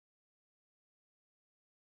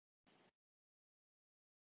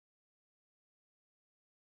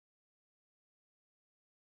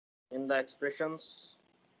in the expressions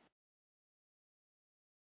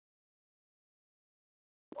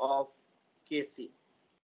of Kc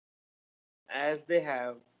as they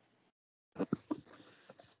have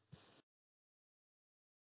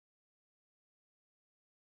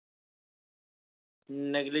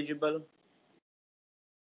negligible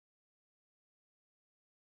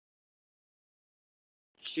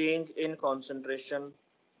change in concentration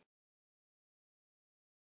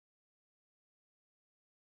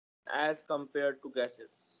as compared to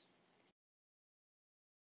gases.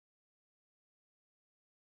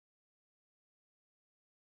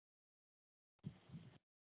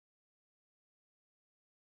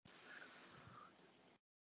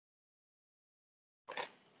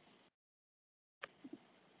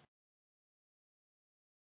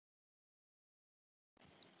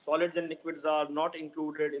 Solids and liquids are not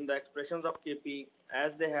included in the expressions of Kp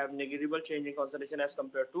as they have negligible change in concentration as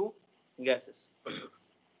compared to gases.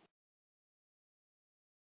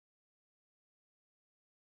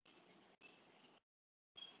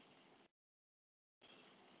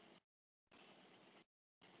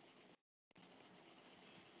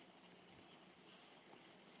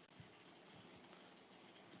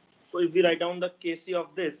 So if we write down the Kc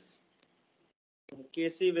of this,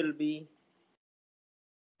 Kc will be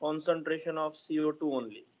concentration of CO2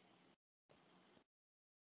 only.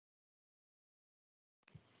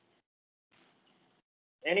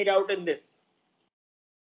 Any doubt in this?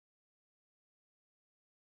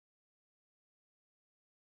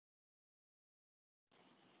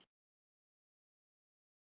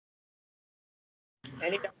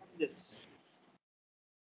 Any doubt in this?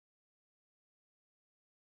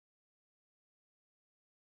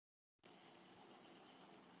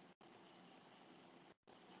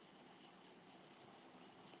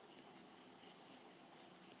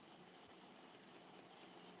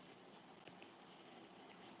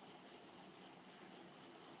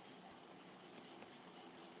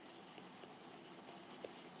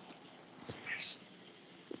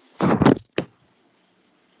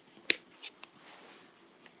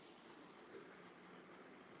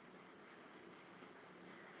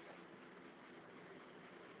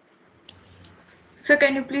 Sir,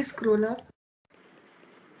 can you please scroll up?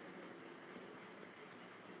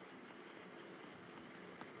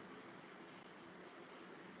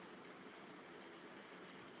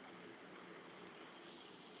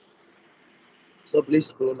 So please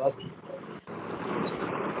scroll up.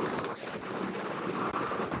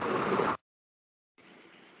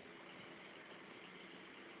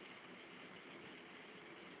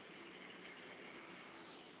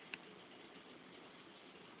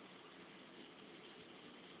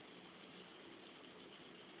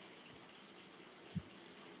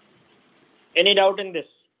 Any doubt in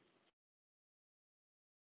this?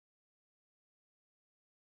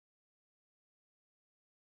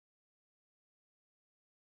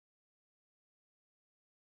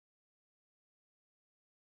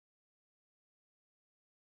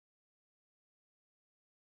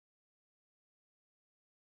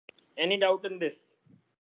 Any doubt in this?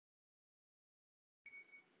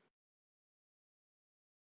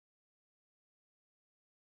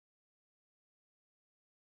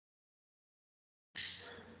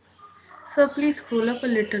 Sir, please scroll up a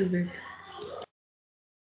little bit.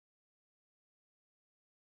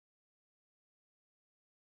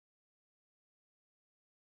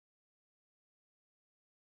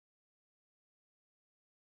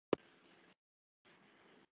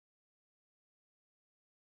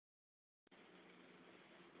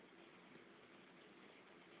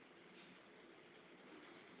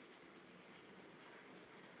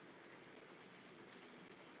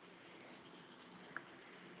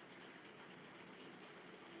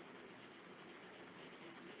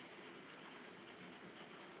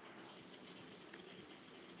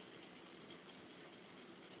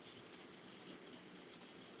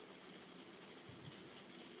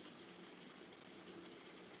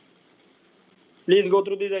 Please go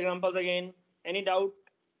through these examples again. Any doubt?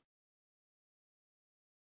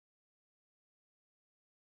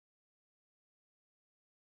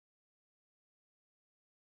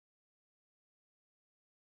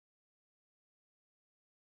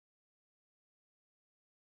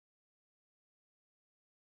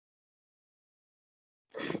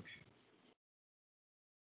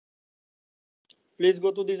 Please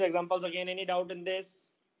go through these examples again. Any doubt in this?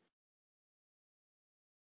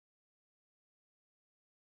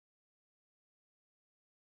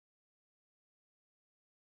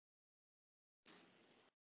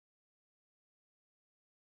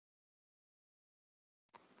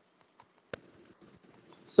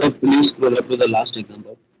 So please scroll up to the last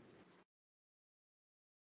example.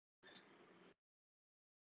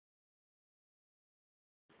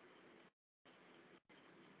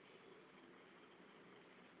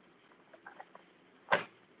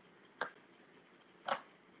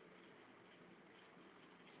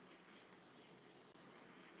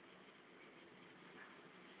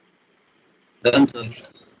 Done, sir.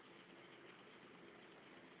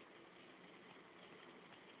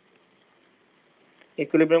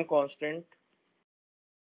 Equilibrium constant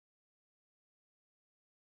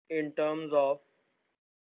in terms of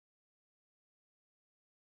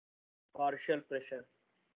partial pressure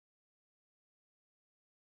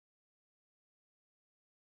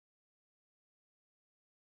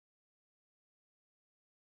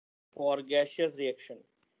for gaseous reaction.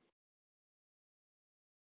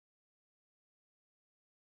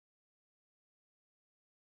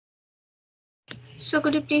 So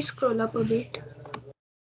could you please scroll up a bit?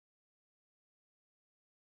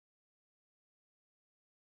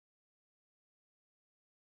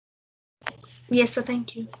 Yes, sir.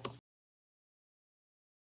 Thank you.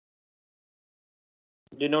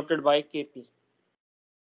 Denoted by Kp.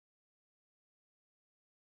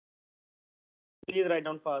 Please write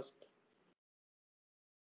down fast.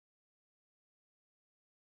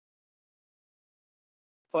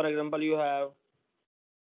 For example, you have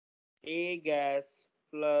A gas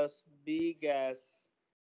plus B gas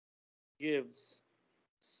gives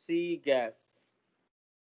C gas.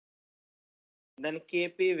 Then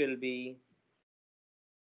Kp will be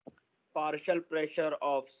partial pressure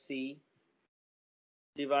of C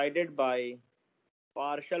divided by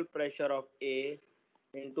partial pressure of A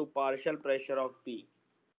into partial pressure of B.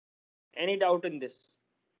 Any doubt in this?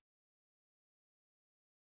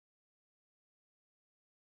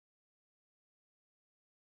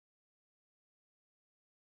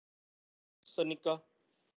 Sonika,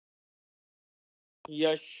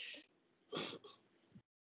 Yash,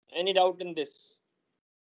 any doubt in this?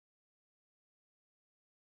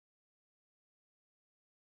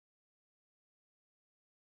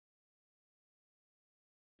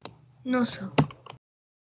 No, sir.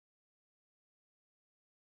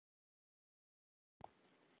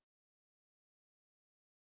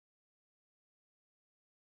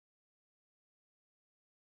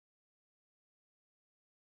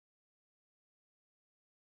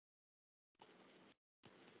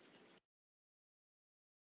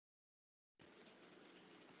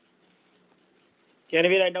 Can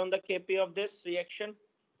we write down the Kp of this reaction?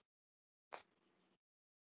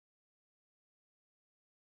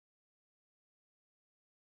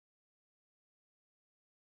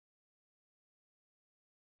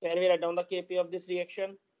 Can we write down the Kp of this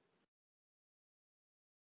reaction?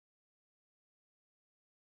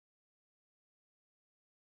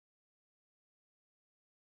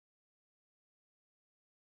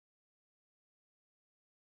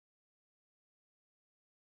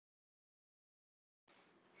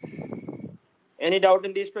 Any doubt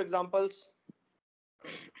in these two examples?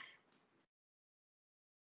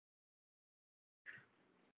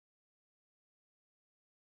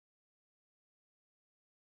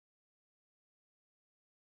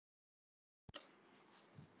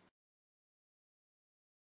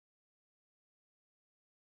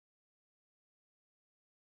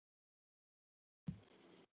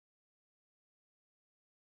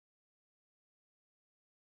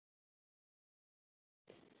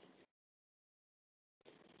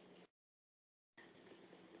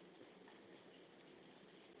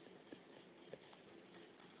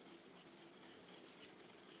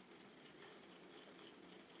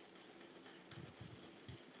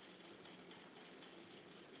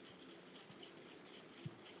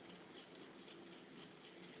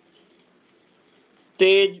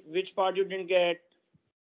 Tej, which part you didn't get?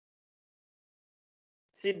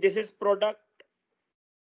 See, this is product,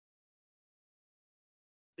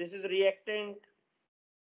 this is reactant.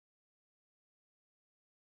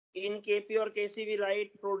 In Kp or Kc, we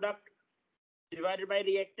write product divided by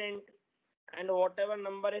reactant, and whatever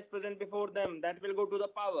number is present before them, that will go to the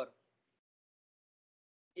power.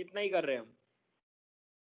 इतना ही कर रहे हैं हम.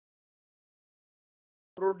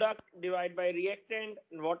 Product divided by reactant,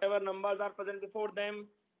 whatever numbers are present before them,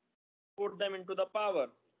 put them into the power.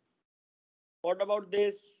 What about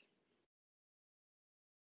this?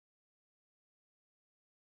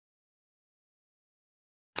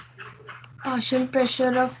 Partial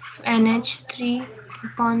pressure of NH3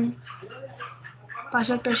 upon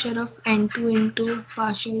partial pressure of N2 into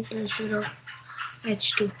partial pressure of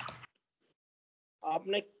H2.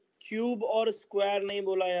 आपने cube और square नहीं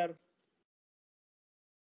बोला यार.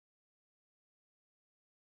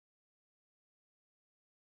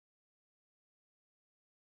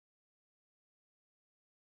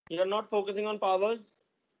 You are not focusing on powers.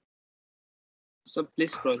 So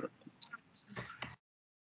please scroll up.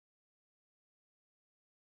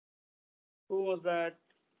 Who was that?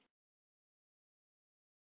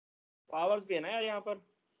 Powers भी है ना यार यहाँ पर.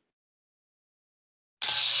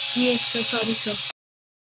 Yes, sir. Sorry, sir.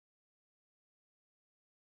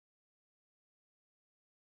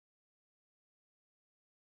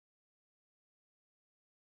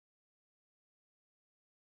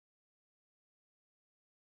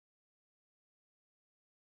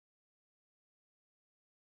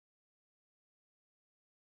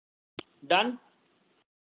 Done?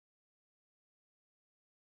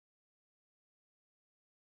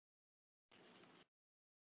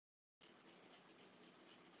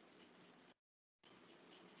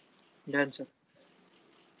 Done, sir.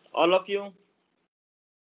 All of you?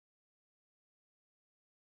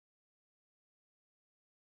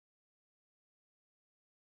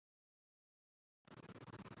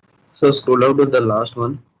 So scroll down to the last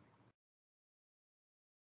one.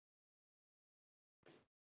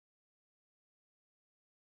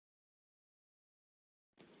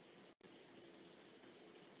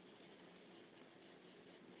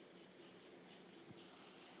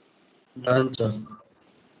 Done, sir.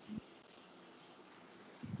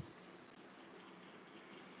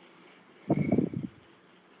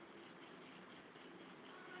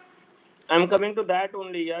 I'm coming to that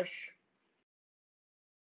only, Yash.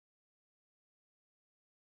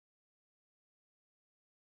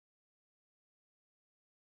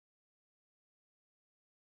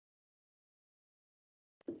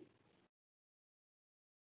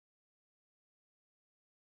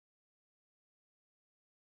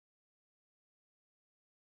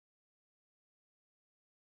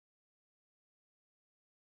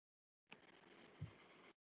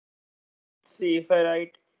 See, if I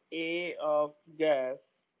write A of gas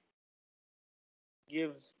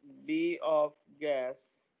gives B of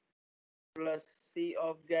gas plus C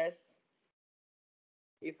of gas.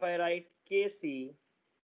 If I write Kc,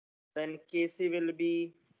 then Kc will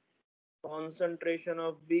be concentration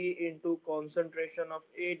of B into concentration of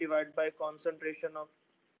A divided by concentration of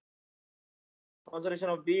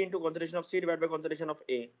B into concentration of C divided by concentration of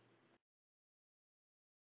A.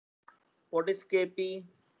 What is Kp?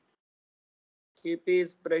 Kp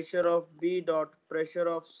is pressure of B dot pressure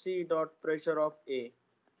of C dot pressure of A.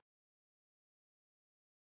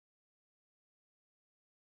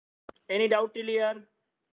 Any doubt till here?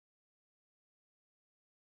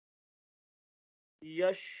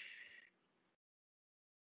 Yash.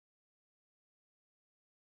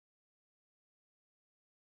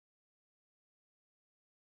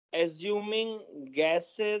 Assuming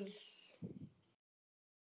gases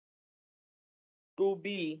to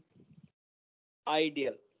be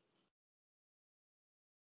ideal.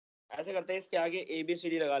 ऐसे करते हैं, इसके आगे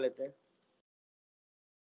ABCD लगा लेते हैं.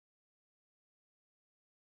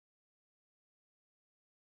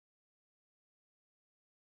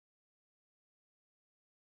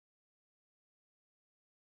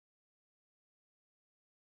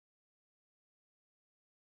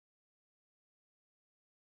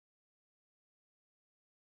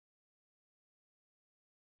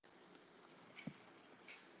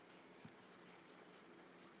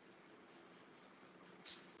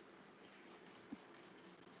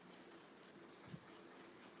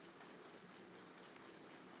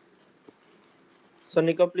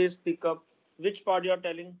 Sonika, please pick up. Which part you are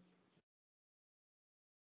telling?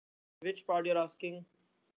 Which part you are asking?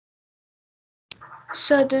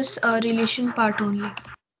 Sir, this relation part only.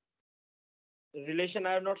 Relation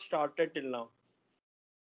I have not started till now.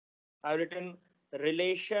 I have written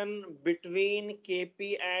relation between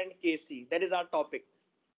Kp and Kc. That is our topic.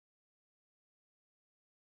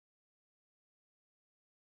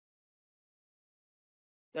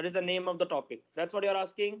 That is the name of the topic. That's what you are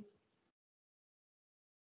asking?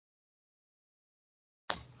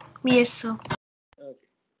 Yes, sir. Okay.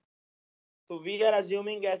 So we are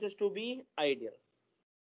assuming gases to be ideal.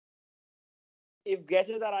 If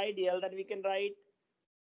gases are ideal, then we can write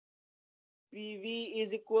PV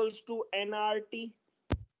is equals to nRT.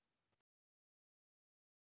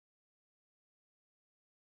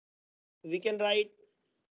 We can write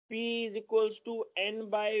P is equals to N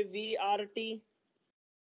by VRT.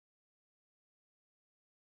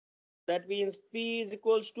 That means P is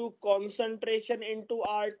equals to concentration into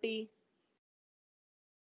RT.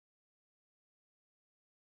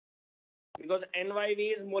 Because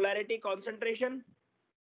NYV is molarity concentration.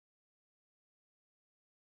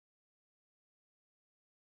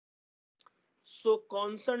 So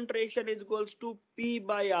concentration is equals to P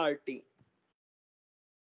by RT.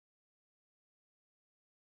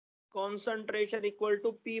 Concentration equal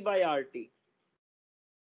to P by RT.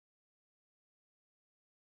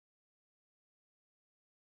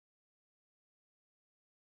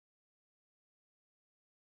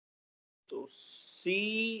 So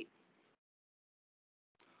C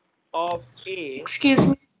of A. Excuse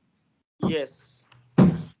me. Yes.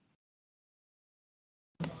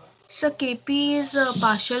 Sir, Kp is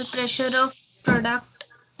partial pressure of product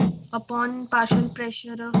upon partial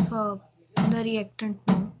pressure of the reactant.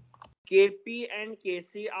 No? Kp and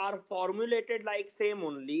Kc are formulated like same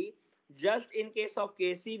only. Just in case of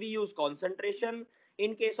Kc we use concentration.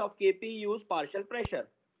 In case of Kp, use partial pressure.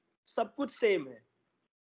 सब कुछ same है.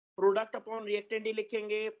 Product upon reactant ही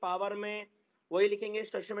लिखेंगे, power में वही लिखेंगे,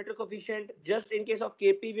 stoichiometric coefficient. Just in case of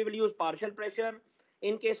Kp we will use partial pressure.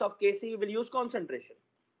 In case of Kc we will use concentration.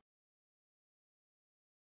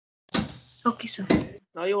 Okay, sir.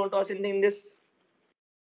 Now you want to ask anything in this?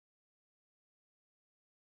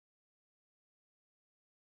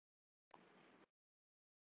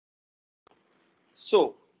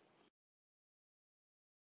 So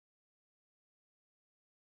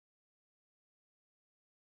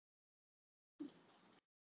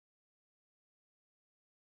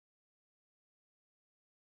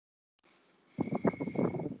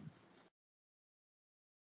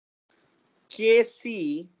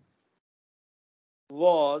Kc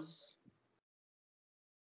was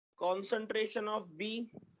concentration of B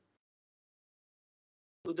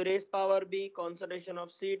to the raised power B, concentration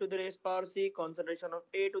of C to the raised power C, concentration of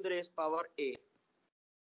A to the raised power A,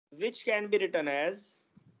 which can be written as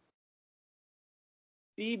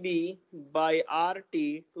Pb by RT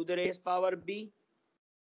to the raised power B.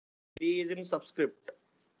 B is in subscript.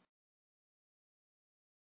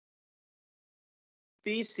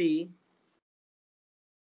 Pc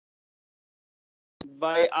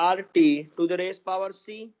by RT to the raised power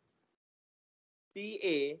C.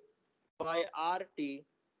 Pa by RT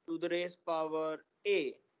to the raised power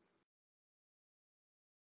A.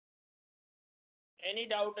 Any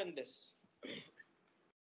doubt in this?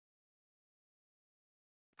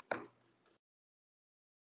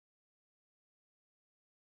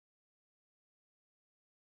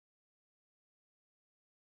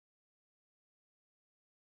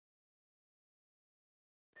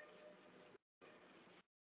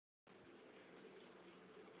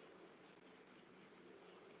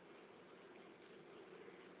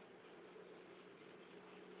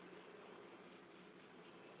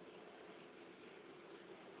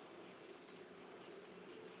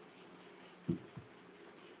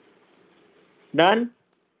 Done?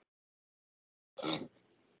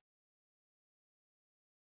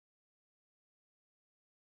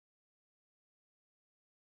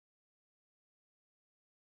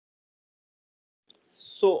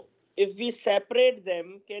 So if we separate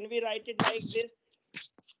them, can we write it like this?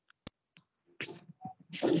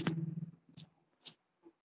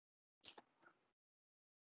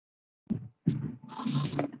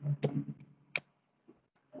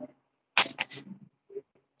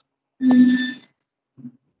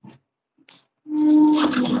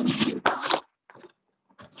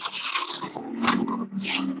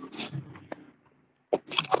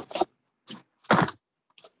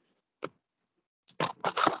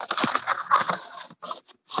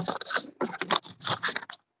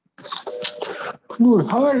 Dude,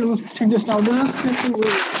 how are you see this now? This is creeping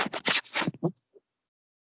weird.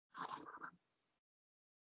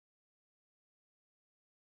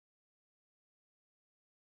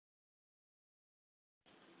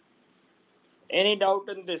 Any doubt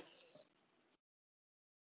in this?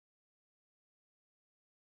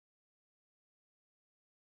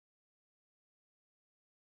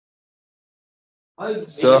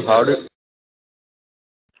 So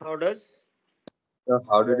How does?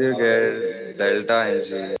 how did you get delta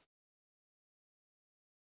Ng?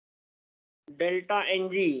 Delta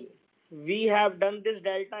Ng. We have done this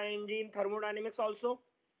delta Ng in thermodynamics also.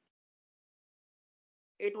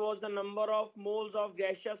 It was the number of moles of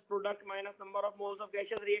gaseous product minus number of moles of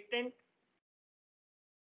gaseous reactant.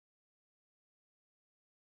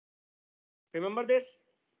 Remember this?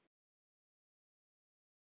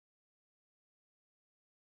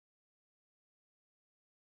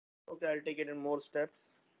 Okay, I'll take it in more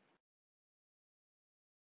steps.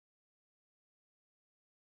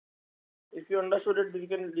 If you understood it, you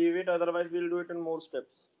can leave it. Otherwise, we'll do it in more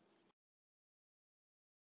steps.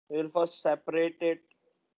 We'll first separate it.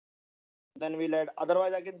 Then we'll add.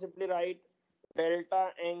 Otherwise, I can simply write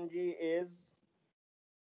delta Ng is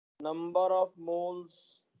number of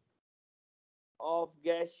moles of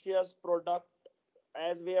gaseous product,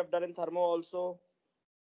 as we have done in thermo also,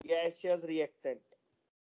 gaseous reactant.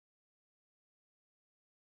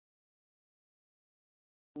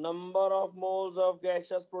 Number of moles of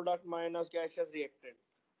gaseous product minus gaseous reactant.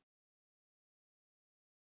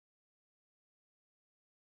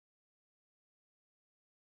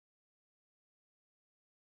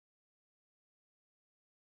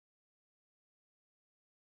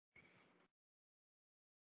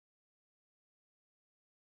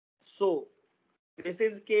 So this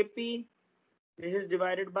is Kp. This is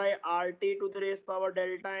divided by RT to the raised power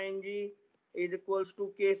delta Ng is equals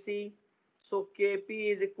to Kc. So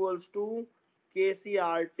Kp is equals to Kc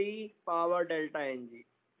RT power delta Ng.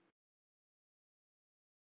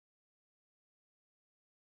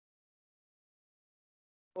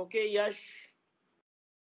 Okay, Yash.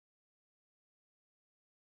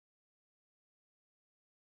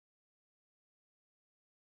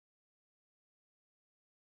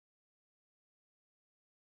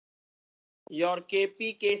 Your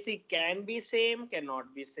KP, KC can be same,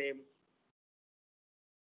 cannot be same.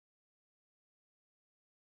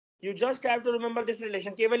 You just have to remember this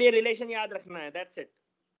relation. केवल ये relation याद रखना है. That's it.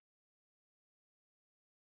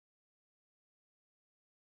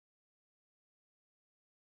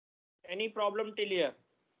 Any problem till here?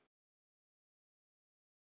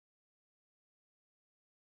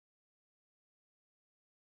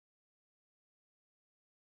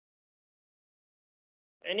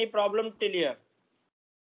 Any problem till here?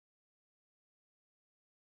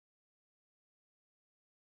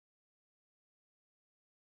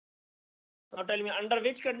 Now tell me, under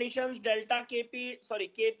which conditions delta KP,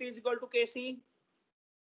 sorry, KP is equal to KC?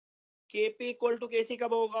 KP equal to KC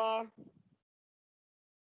कब होगा?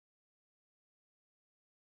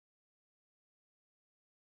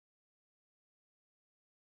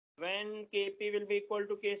 When KP will be equal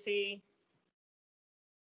to KC?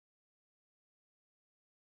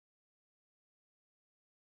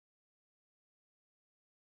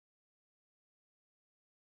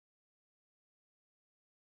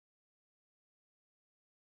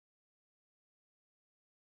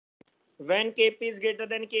 When KP is greater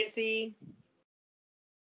than KC?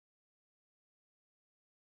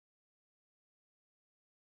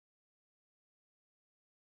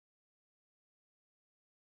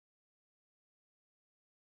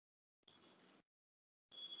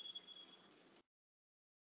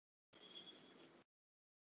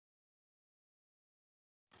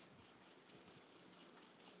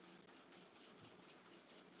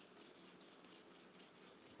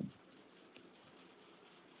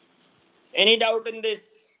 Any doubt in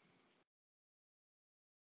this?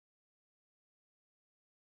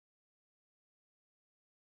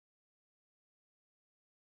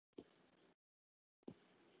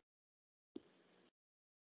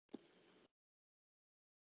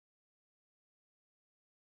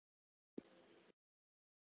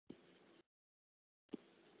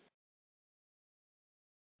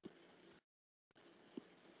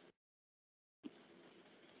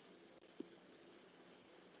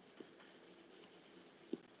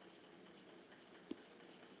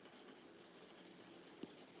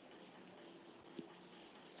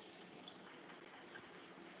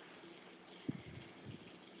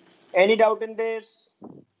 Any doubt in this?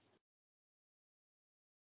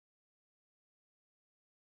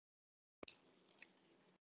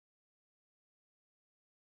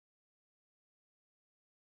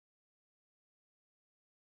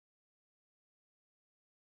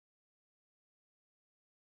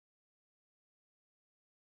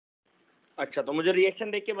 अच्छा, तो मुझे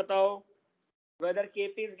reaction देख के बताओ whether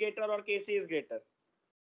KP is greater or KC is greater.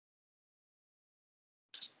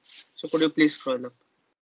 So could you please scroll up?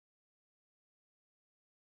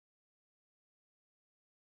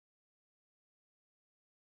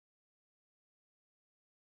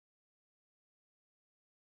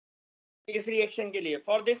 इस reaction के लिए,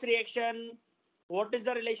 for this reaction, what is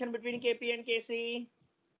the relation between KP and KC?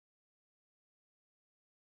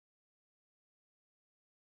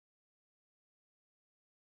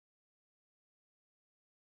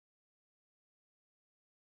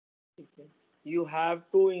 You have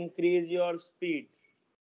to increase your speed.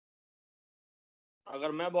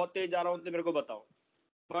 अगर मैं बहुत तेज जा रहा हूं तो मेरे को बताओ.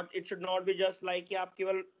 But it should not be just like कि आप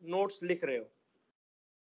केवल नोट्स लिख रहे हो.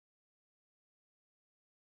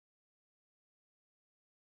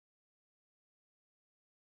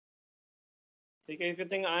 ठीक है, if you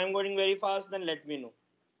think I am going very fast, then let me know.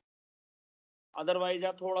 Otherwise,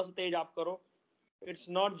 आप थोड़ा सा तेज आप करो. It's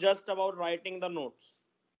not just about writing the notes.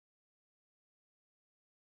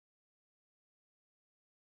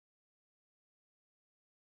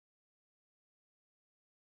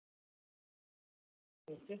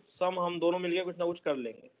 Okay, सम हम दोनों मिलके कुछ ना कुछ कर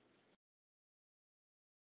लेंगे.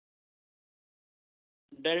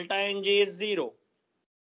 Delta NG is 0.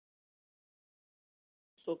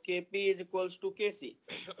 So KP is equals to KC.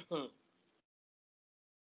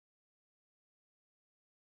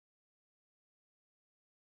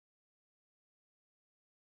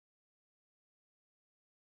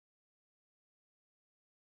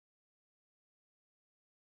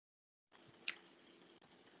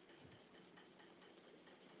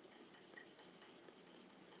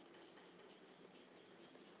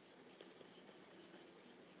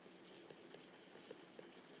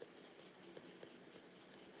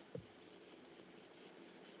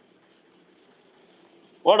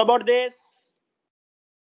 What about this?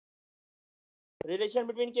 Relation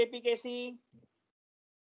between KP KC?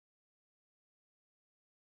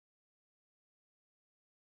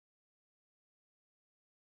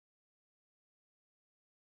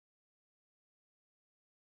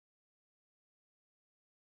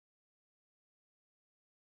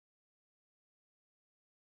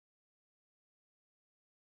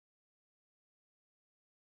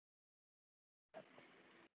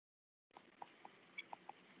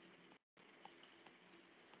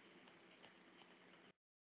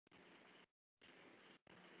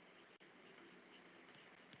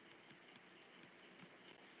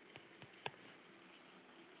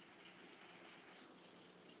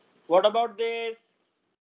 What about this?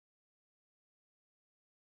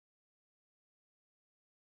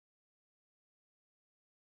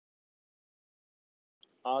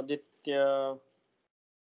 Aditya.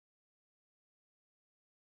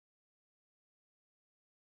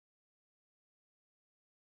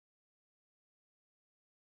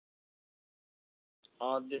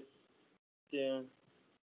 Aditya.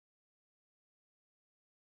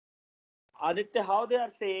 Aditya, how they are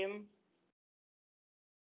same?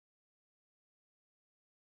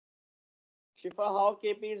 Shifa, how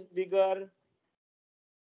KP is bigger?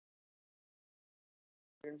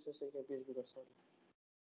 Didn't say KP is bigger, sorry.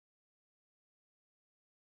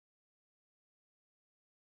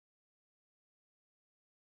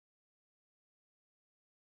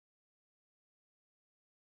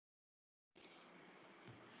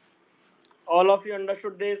 All of you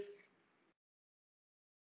understood this?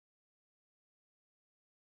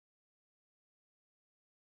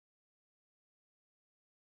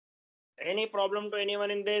 Any problem to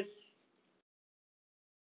anyone in this?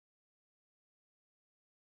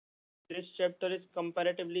 This chapter is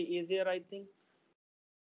comparatively easier, I think.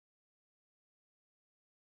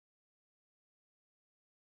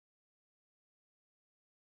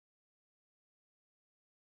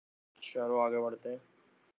 चलो आगे बढ़ते हैं.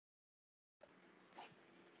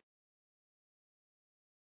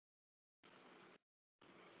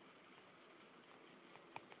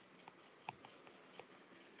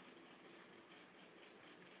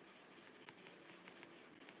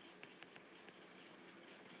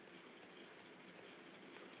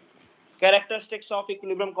 Characteristics of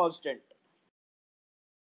equilibrium constant.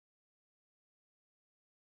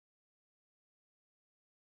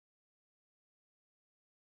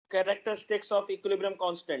 Characteristics of equilibrium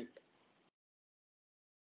constant.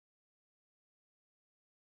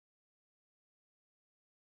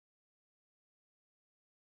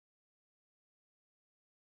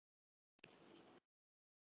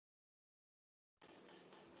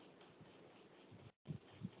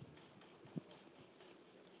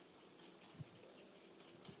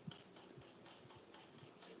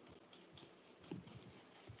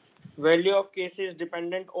 Value of Kc is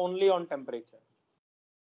dependent only on temperature.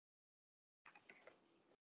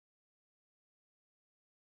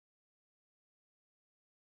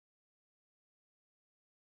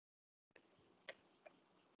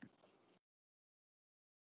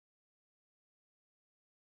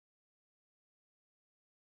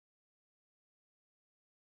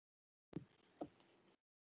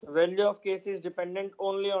 Value of Kc is dependent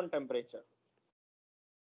only on temperature.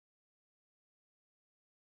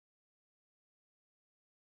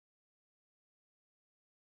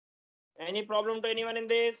 Any problem to anyone in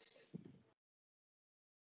this?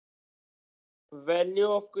 Value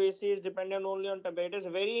of Kc is dependent only on temperature. It is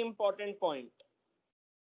a very important point.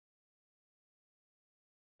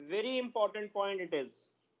 Very important point it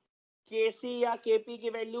is. Kc या Kp की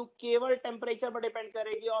value केवल temperature पर depend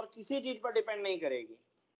करेगी और किसी चीज पर depend नहीं करेगी.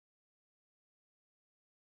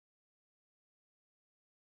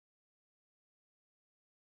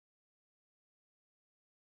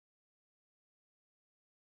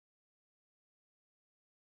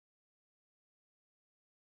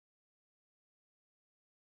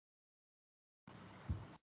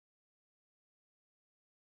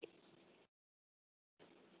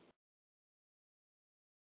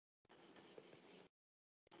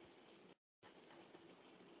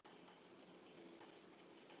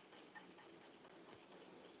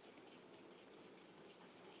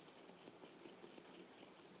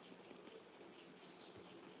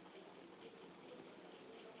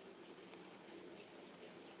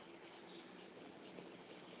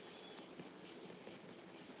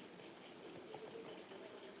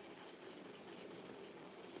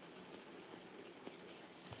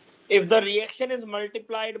 If the reaction is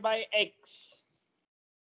multiplied by X,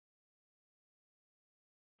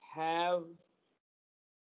 have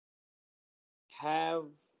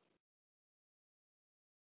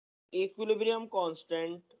equilibrium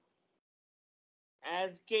constant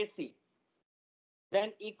as Kc,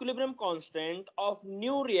 then equilibrium constant of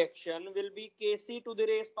new reaction will be Kc to the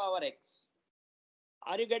raised power X.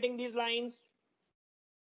 Are you getting these lines?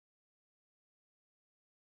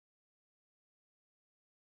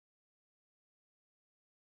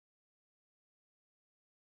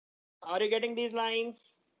 Are you getting these lines?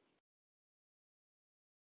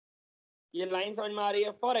 ये line समझ में आ रही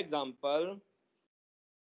है? For example,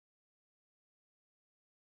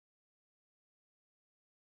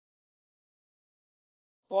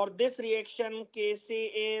 for this reaction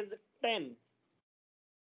Kc is 10.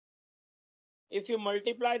 If you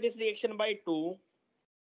multiply this reaction by 2,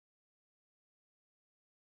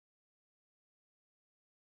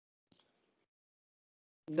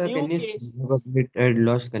 Sir, New can you case. speak up a bit? I had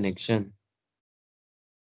lost connection.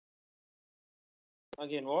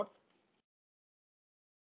 Again, what?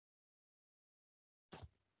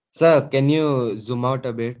 Sir, can you zoom out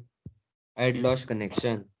a bit? I had lost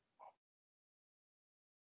connection.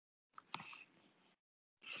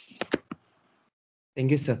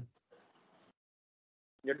 Thank you, sir.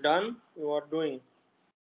 You're done? You are doing?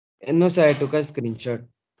 No, sir, I took a screenshot.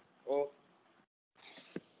 Oh.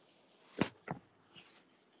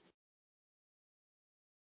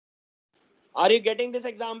 Are you getting this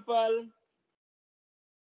example?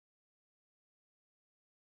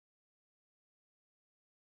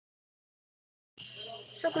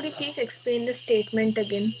 So could you please explain the statement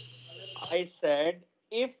again? I said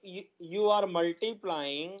if you are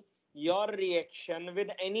multiplying your reaction with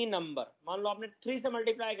any number, मान लो आपने 3 से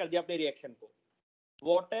multiply कर दिया अपने reaction को,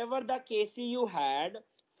 whatever the Kc you had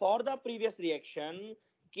for the previous reaction,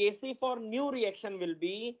 Kc for new reaction will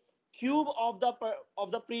be cube of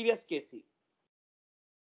the previous Kc.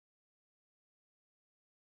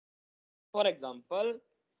 For example,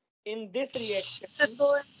 in this reaction,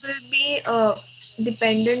 So it will be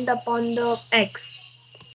dependent upon the x.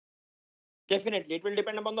 definitely it will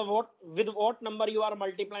depend upon the what number you are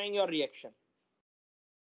multiplying your reaction.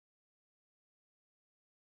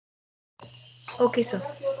 Okay, sir.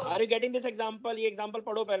 Are you getting this example? ये example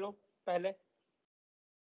पढ़ो पहले.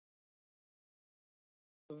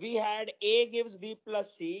 We had A gives B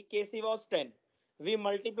plus C. Kc was 10. We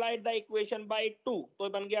multiplied the equation by 2. तो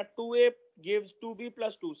बन गया 2A gives 2B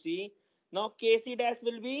plus 2C. Now Kc dash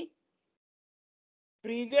will be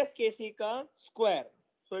previous Kc का square.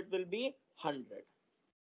 So it will be 100.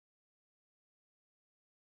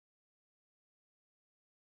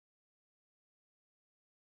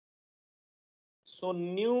 So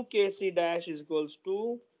new Kc dash is equals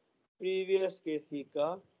to previous Kc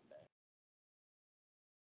का.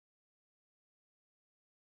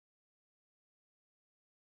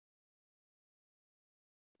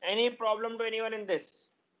 Any problem to anyone in this?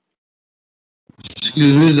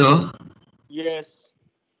 Excuse me, sir. Yes.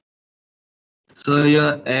 So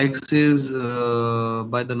your x is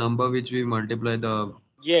by the number which we multiply the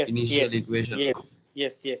initial equation.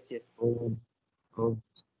 Yes. Oh, oh.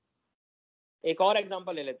 एक और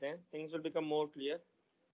example ले लेते हैं. Things will become more clear.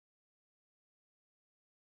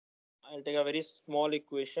 I'll take a very small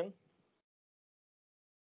equation.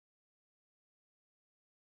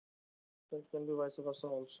 It can be vice versa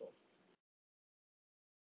also.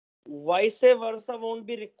 Vice versa won't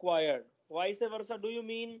be required. Vice versa, do you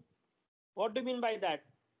mean? What do you mean by that?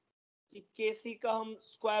 कि Kc का हम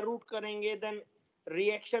square root करेंगे, then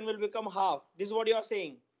reaction will become half. This is what you are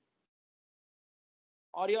saying.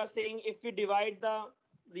 Or you are saying if we divide the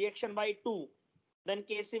reaction by 2, then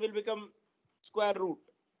Kc will become square root.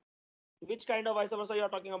 Which kind of vice versa you are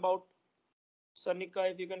talking about? Sanika,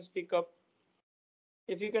 if you can speak up.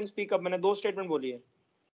 If you can speak up, मैंने 2 statement बोली है.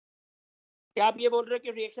 क्या आप ये बोल रहे हो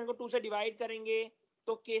कि रिएक्शन को 2 से डिवाइड करेंगे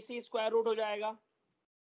तो Kc स्क्वायर रूट हो जाएगा?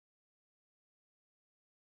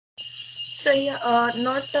 So yeah,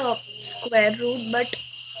 not square root, but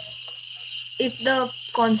if the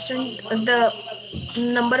constant, the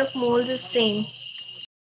number of moles is same.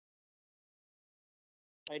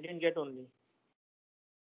 I didn't get only.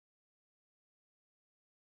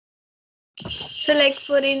 So like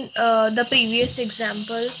for in the previous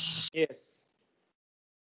example, Yes.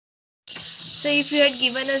 so if you had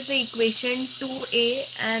given us the equation 2a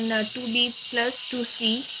and 2b plus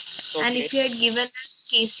 2c, and Okay. if you had given us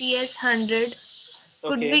Kc as 100,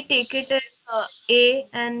 could Okay. we take it as a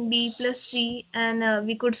and b plus c, and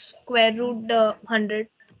we could square root the 100?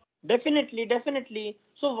 Definitely.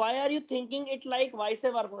 So why are you thinking it like vice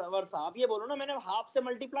versa? आप ये बोलो ना, मैंने half से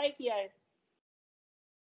multiply किया है.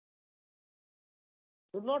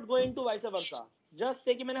 Do not go into vice versa. Just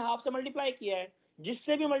say कि मैंने हाफ से मल्टीप्लाई किया है.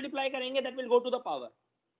 जिससे भी मल्टीप्लाई करेंगे that will go to the power.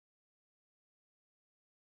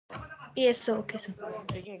 Yes, sir. Okay, sir.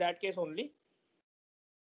 Taking that case only.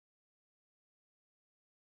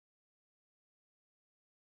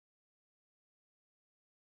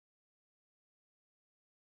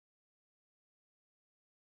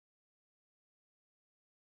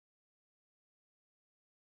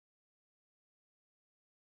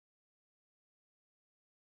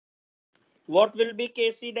 What will be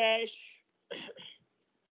Kc dash?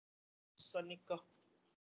 Sanika.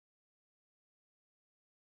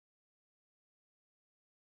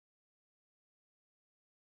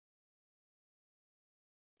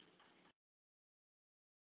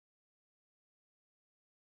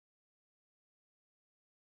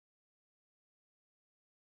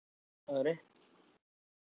 अरे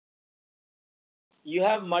You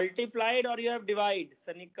have multiplied or you have divided,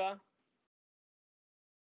 Sanika?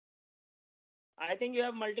 I think you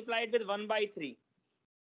have multiplied with 1 by 3.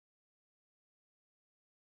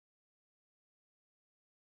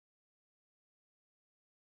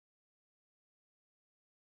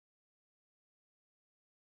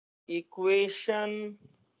 Equation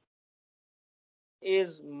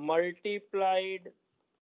is multiplied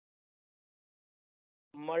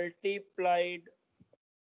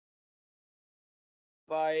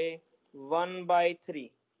by 1 by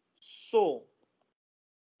 3. So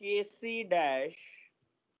Kc dash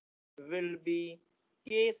will be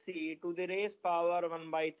Kc to the raised power 1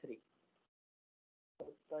 by 3.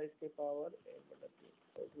 इसके power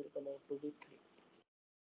it will come out to be 3.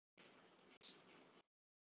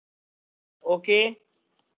 Okay.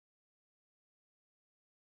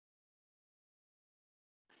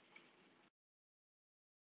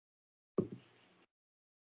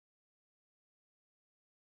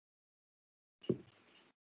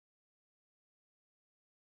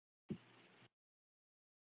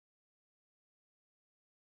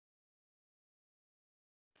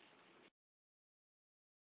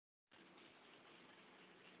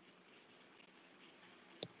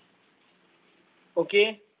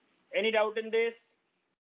 Okay. Any doubt in this?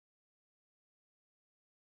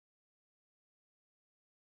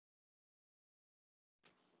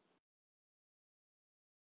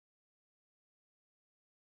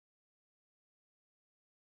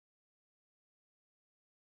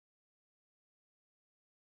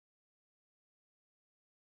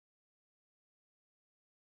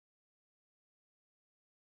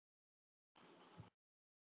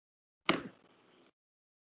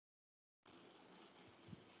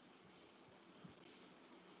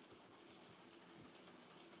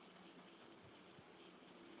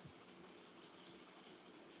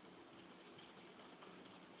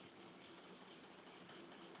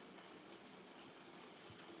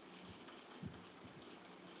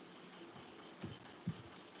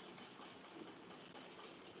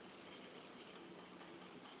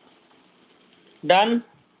 Done.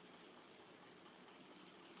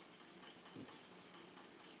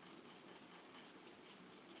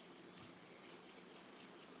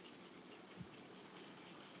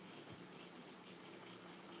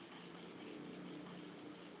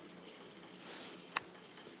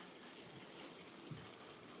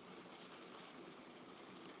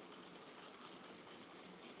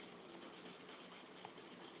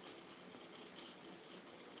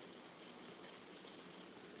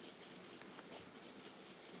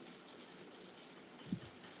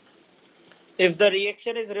 If the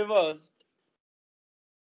reaction is reversed,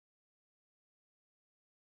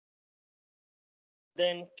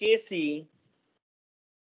 then Kc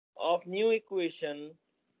of new equation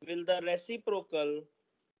will the reciprocal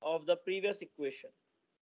of the previous equation.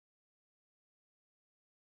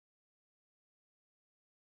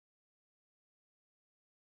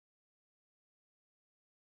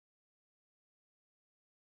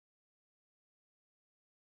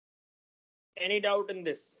 Any doubt in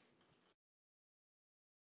this?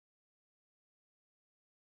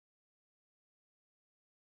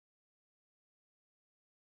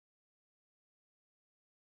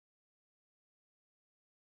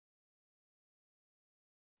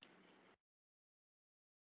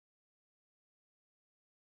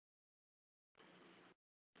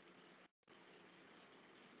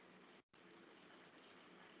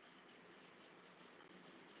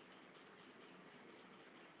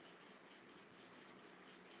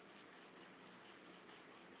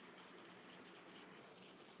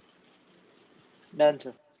 Done,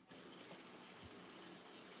 sir.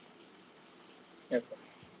 Yep.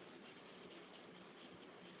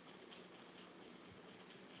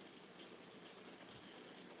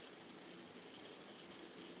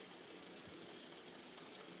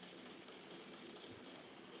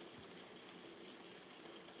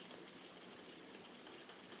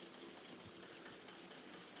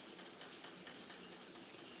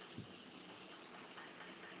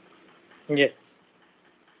 Yes.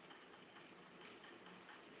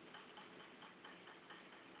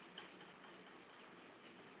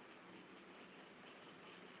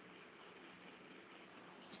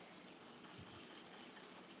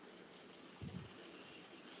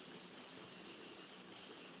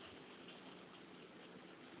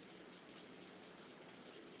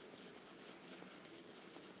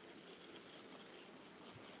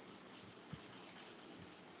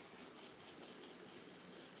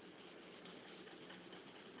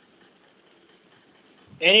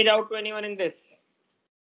 Any doubt to anyone in this?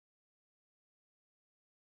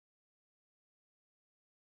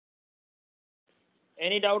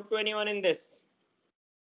 Any doubt to anyone in this?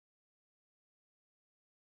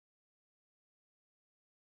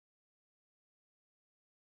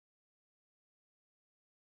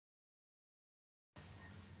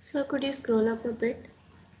 Sir, could you scroll up a bit?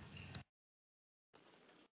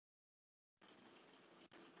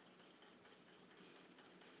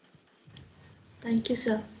 Thank you,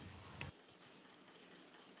 sir.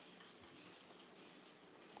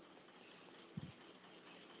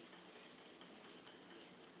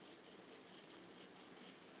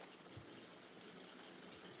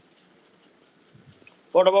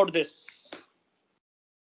 What about this?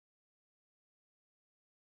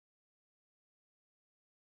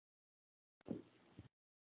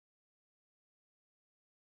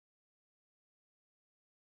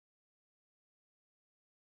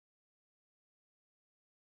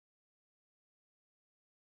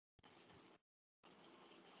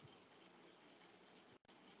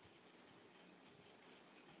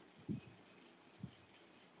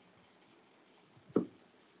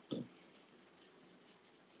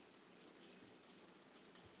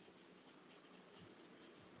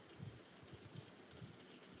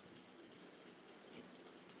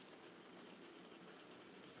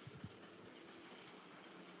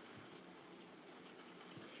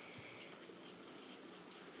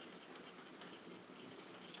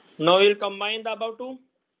 Now we'll combine the above two.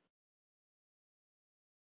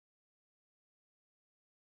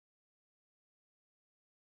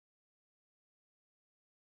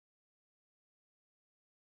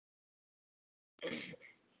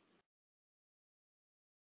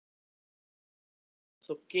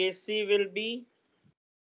 So Kc will be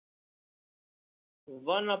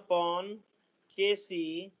 1 upon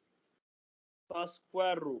Kc plus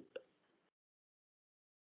square root.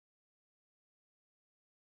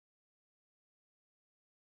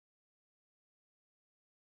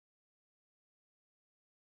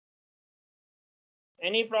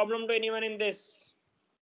 Any problem to anyone in this?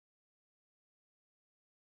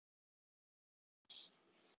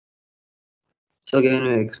 So can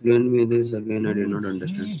you explain me this again? I did not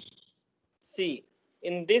understand. See,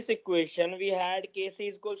 in this equation we had Kc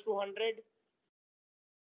is equals to 100.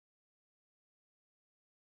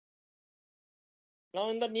 Now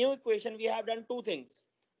in the new equation we have done two things.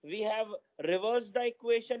 We have reversed the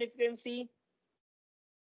equation, if you can see.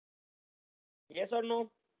 Yes or no?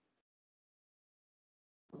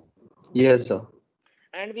 Yes, sir.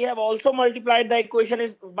 And we have also multiplied the equation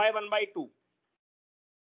is by 1 by 2.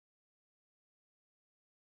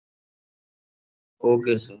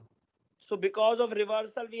 Okay, sir. So because of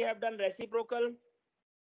reversal we have done reciprocal.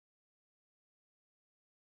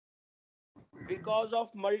 Because of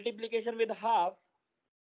multiplication with half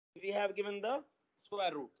we have given the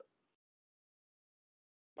square root,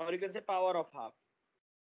 or you can say power of half.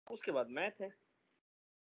 उसके बाद math है.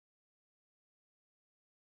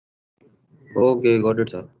 Okay, got it,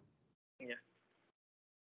 sir. Yeah.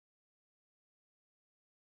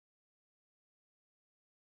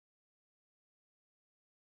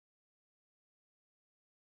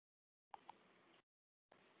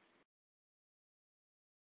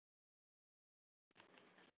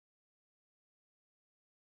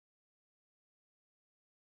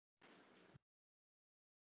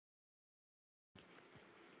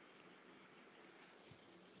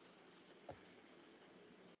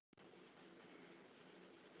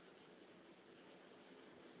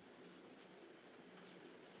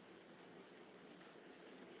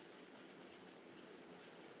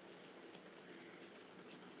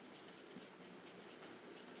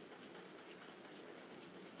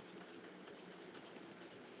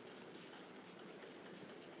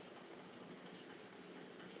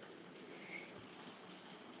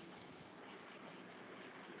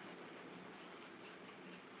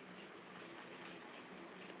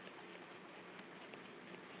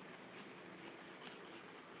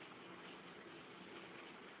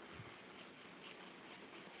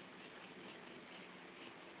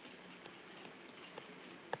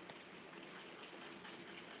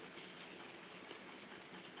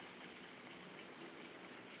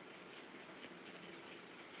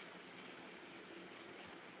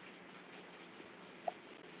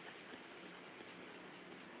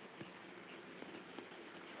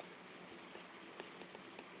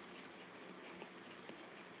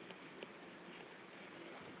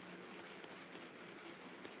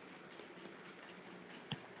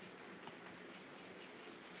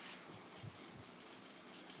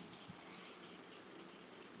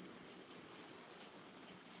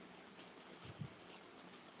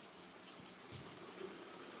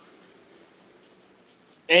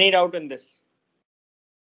 Any doubt in this?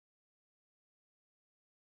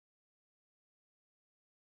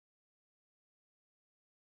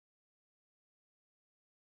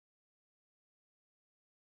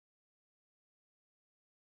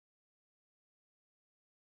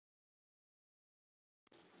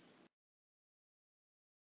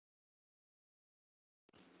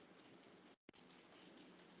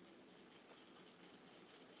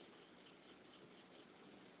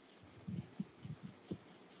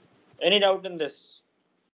 Any doubt in this?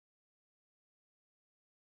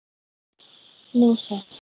 No, sir.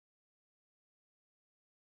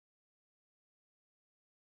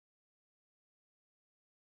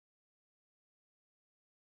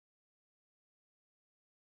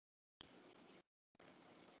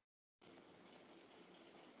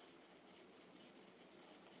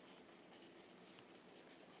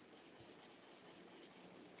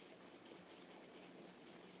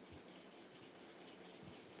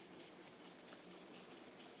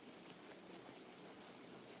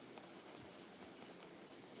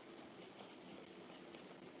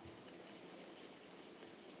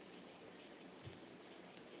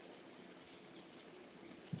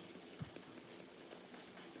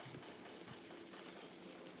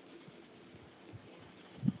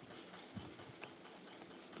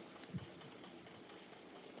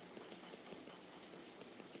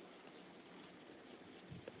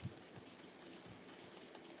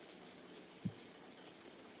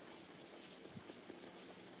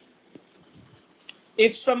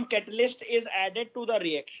 If some catalyst is added to the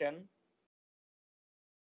reaction,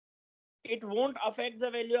 it won't affect the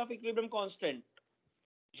value of equilibrium constant.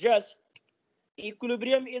 Just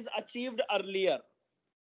equilibrium is achieved earlier.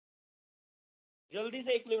 जल्दी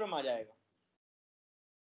से equilibrium आ जाएगा.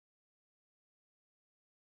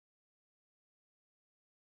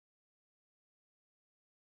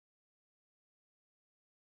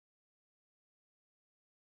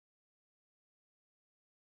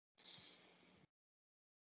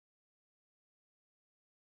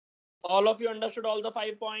 All of you understood all the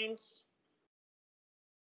 5 points?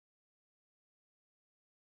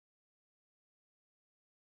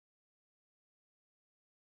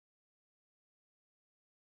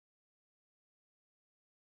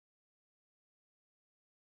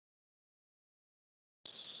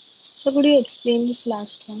 So could you explain this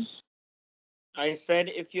last one? I said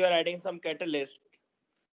if you are adding some catalyst,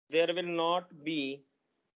 there will not be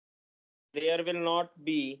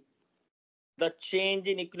the change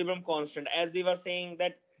in equilibrium constant. As we were saying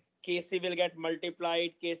that Kc will get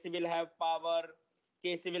multiplied, Kc will have power,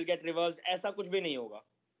 Kc will get reversed. ऐसा कुछ भी नहीं होगा.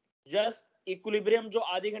 Just equilibrium जो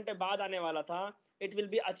आधे घंटे बाद आने वाला था, it will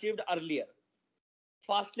be achieved earlier.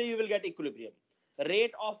 Fastly you will get equilibrium.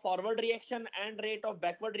 Rate of forward reaction and rate of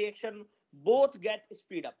backward reaction both get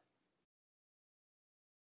speed up.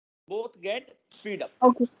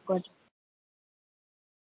 Okay, got it.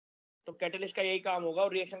 तो कैटलिस्ट का यही काम होगा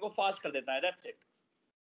और रिएक्शन को फास्ट कर देता है. That's it.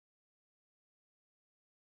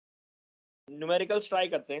 न्यूमेरिकल्स ट्राई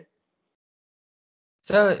करते हैं.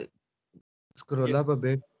 Sir, scroll up a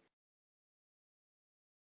bit.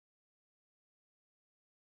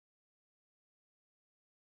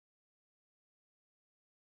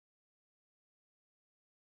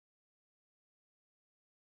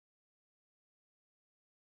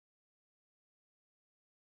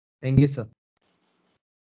 Thank you, sir.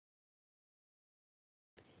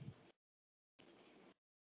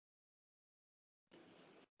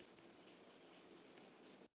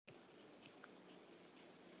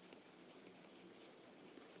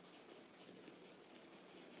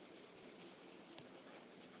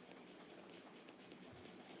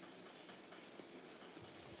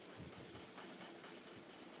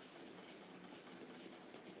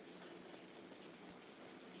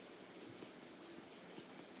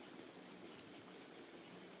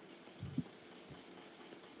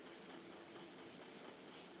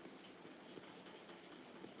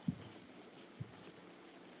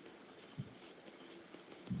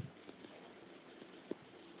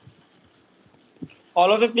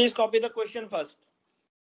 All of you please copy the question first.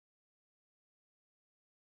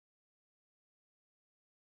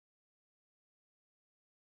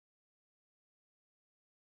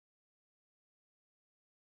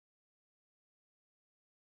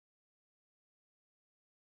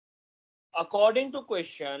 According to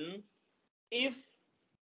question, if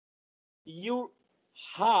you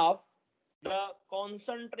have the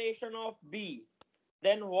concentration of B,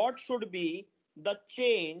 then what should be the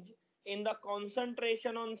change in the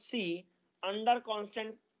concentration on C under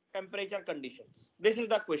constant temperature conditions? This is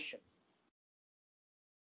the question.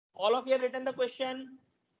 All of you have written the question.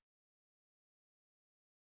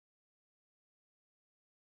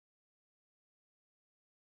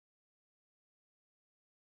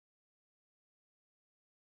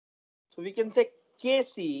 So we can say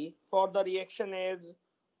Kc for the reaction is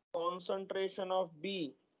concentration of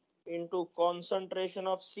B into concentration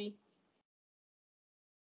of C.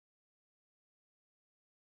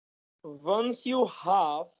 Once you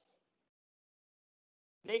have,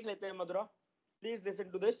 देख लेते हैं मधुरा, please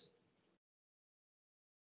listen to this.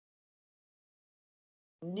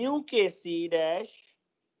 New Kc dash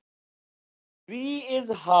B is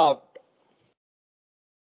halved.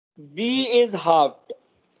 B is halved.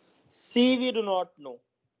 C we do not know.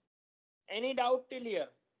 Any doubt till here?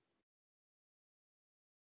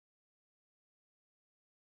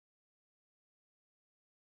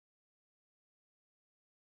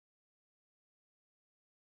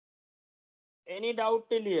 Any doubt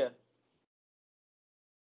till here?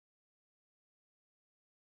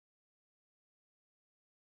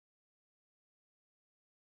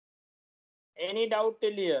 Any doubt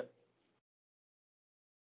till here?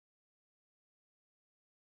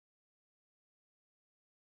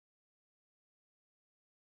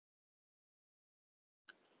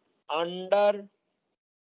 Under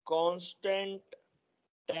constant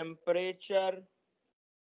temperature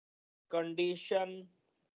condition,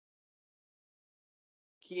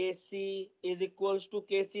 Kc is equals to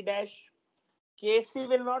Kc dash. Kc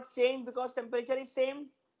will not change because temperature is same.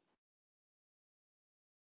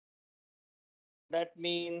 That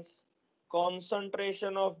means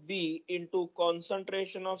concentration of B into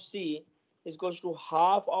concentration of C is equals to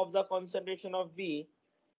half of the concentration of B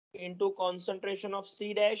into concentration of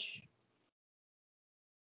C dash.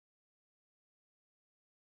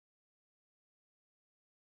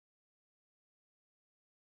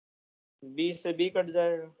 B से B cut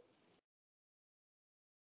जाएगा.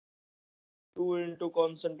 2 into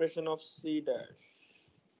concentration of C dash.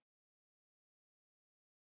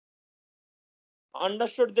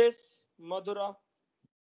 Understood this, Madhura?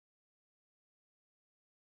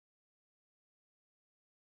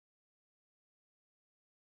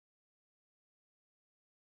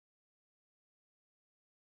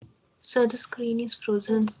 So the screen is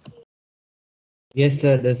frozen. Yes,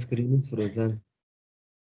 sir. The screen is frozen.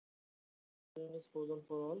 Screen is frozen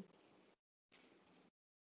for all.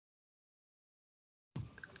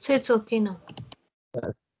 So it's okay now.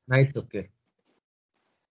 Now it's okay.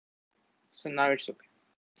 So now it's okay.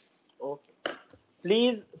 Okay.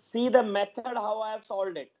 Please see the method how I have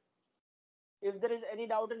solved it. If there is any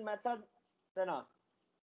doubt in method, then ask.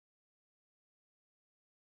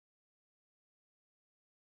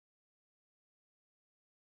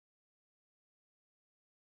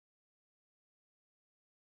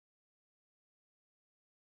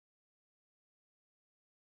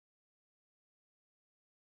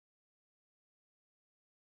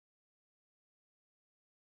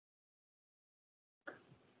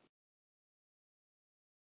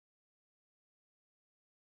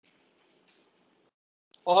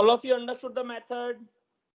 All of you understood the method?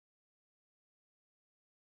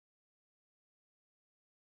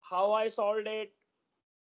 How I solved it?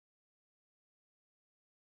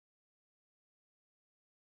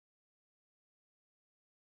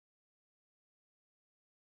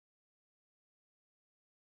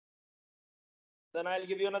 Then I'll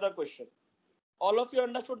give you another question. All of you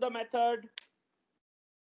understood the method?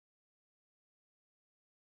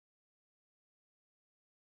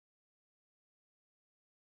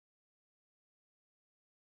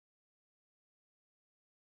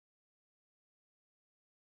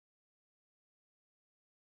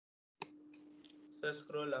 So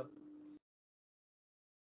scroll up.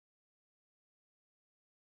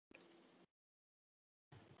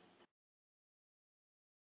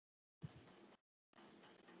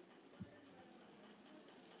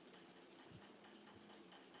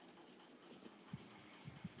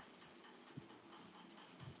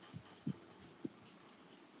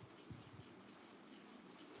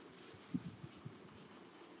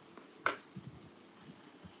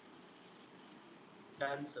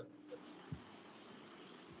 Done, sir.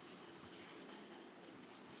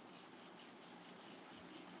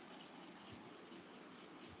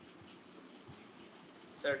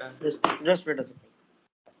 Sir, done. Just wait a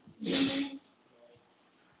second.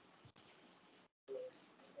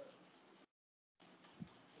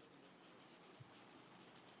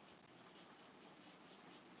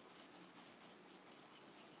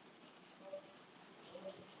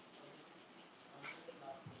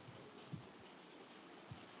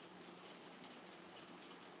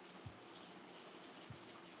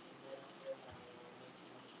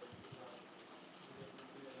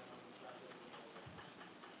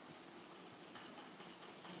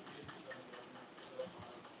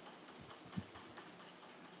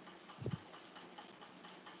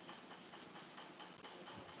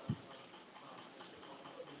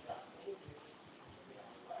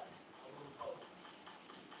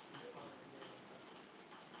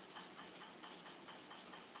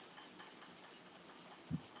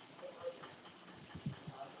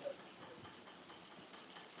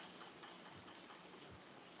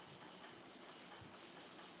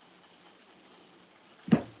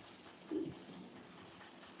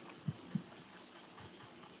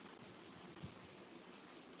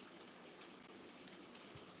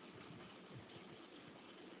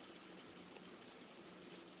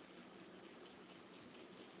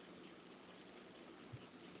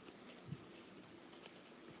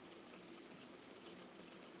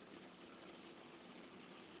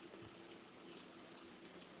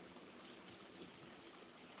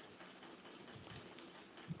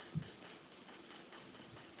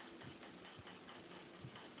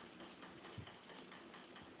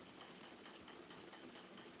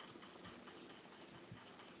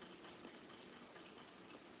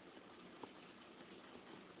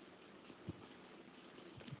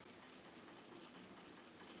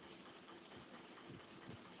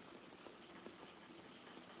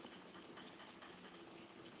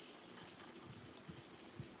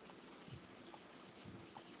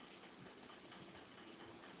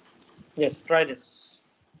 Yes, try this.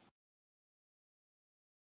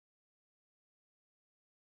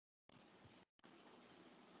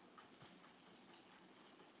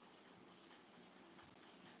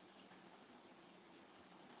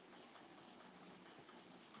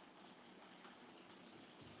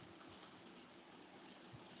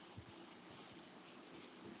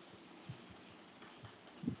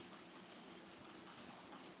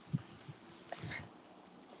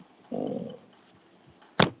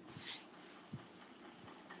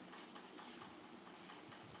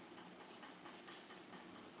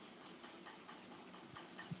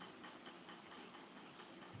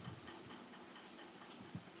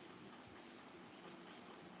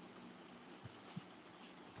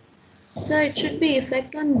 So it should be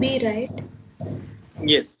effect on B, right?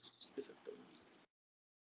 Yes.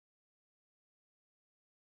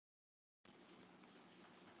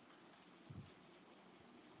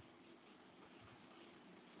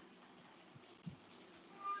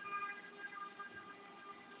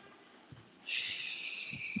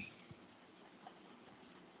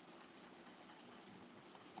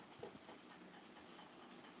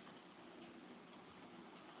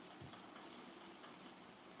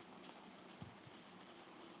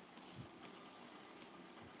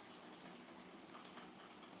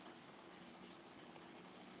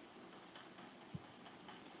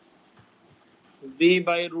 B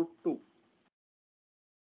by root 2.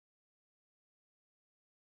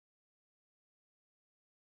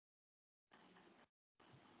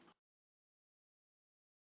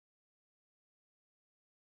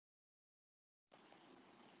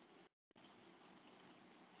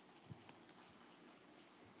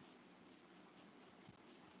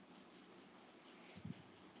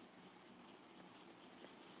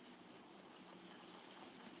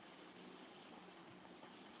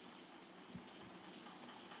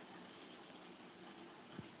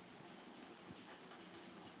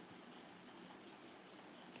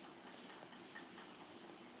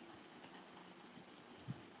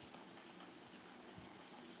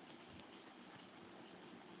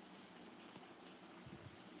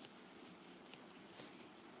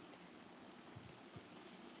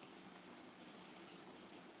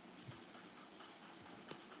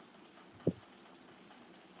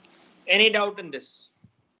 Any doubt in this?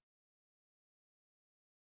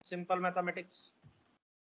 Simple mathematics.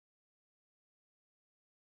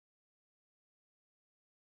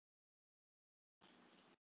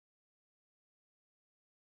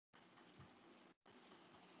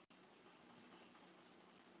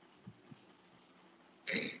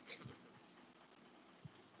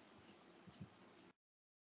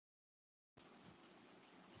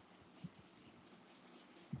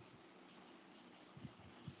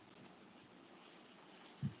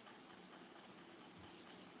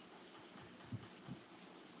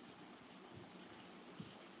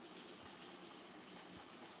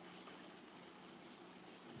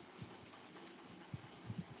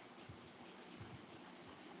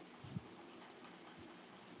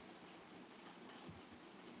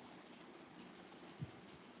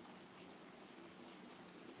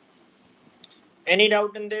 Any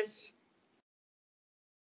doubt in this?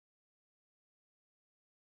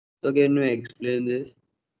 So can you explain this?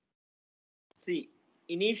 See,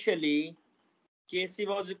 initially Kc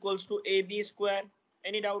was equals to AB square.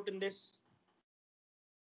 Any doubt in this?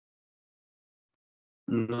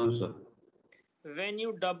 No, sir. When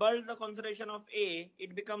you double the concentration of A,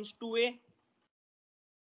 it becomes 2A.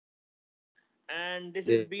 And this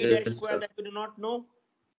is B dash Yes, square sir. that we do not know.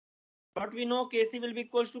 But we know Kc will be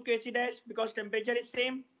equals to Kc dash because temperature is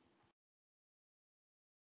same.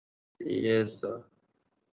 Yes, sir.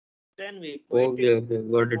 Then we equate Okay, it. okay,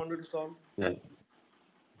 got it. Want to solve. Yeah.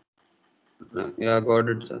 Yeah, got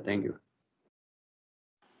it, sir. Thank you.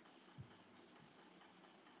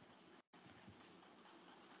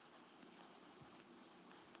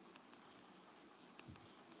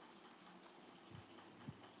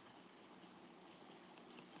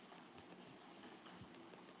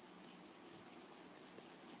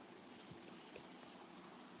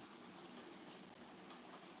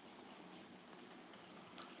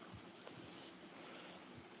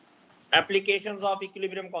 Applications of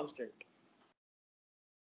equilibrium constant.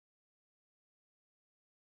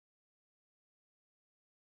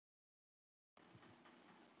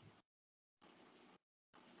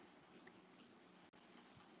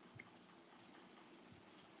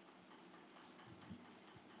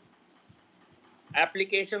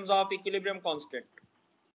 Applications of equilibrium constant.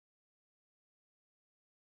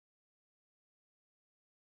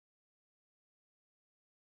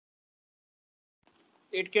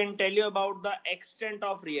 It can tell you about the extent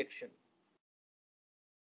of reaction.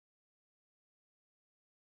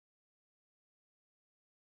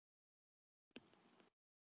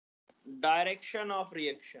 Direction of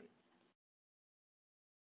reaction.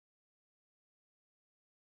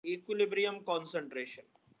 Equilibrium concentration.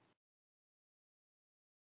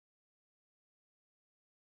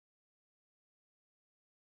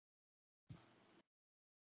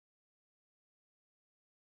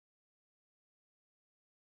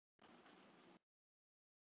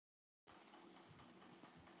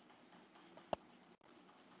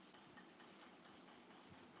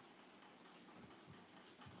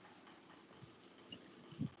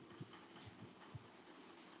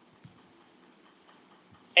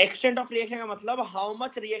 Extent of reaction का मतलब how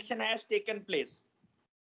much reaction has taken place,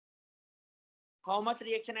 how much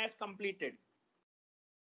reaction has completed.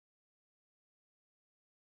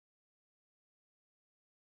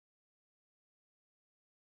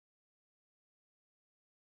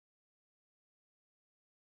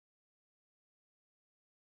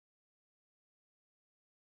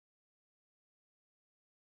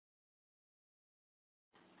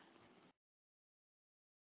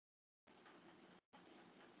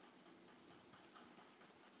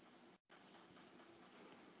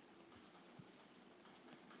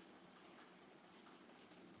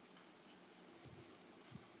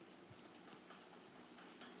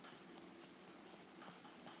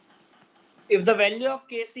 If the value of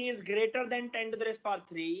Kc is greater than 10 to the raised power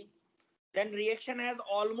 3, then reaction has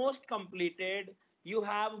almost completed. You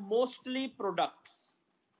have mostly products.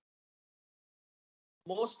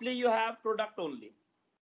 Mostly you have product only.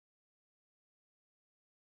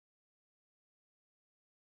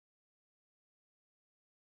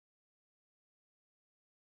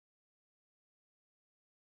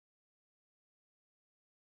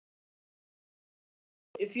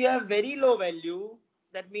 If you have very low value,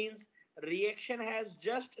 that means reaction has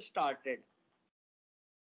just started.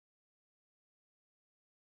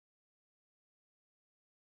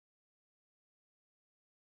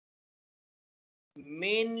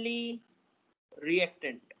 Mainly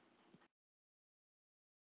reactant.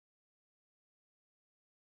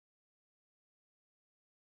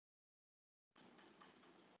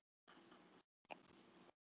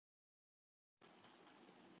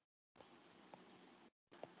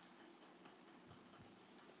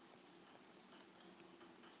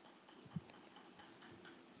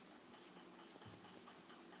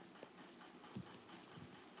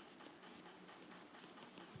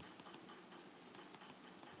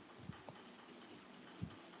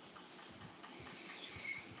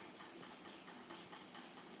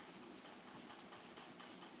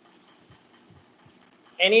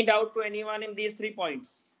 Any doubt to anyone in these 3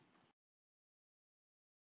 points?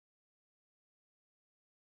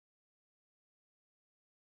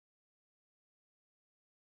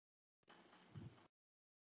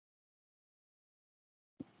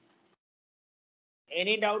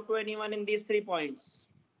 Any doubt to anyone in these 3 points?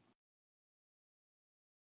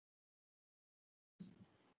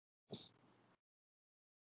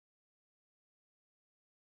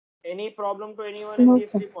 Any problem to anyone in No,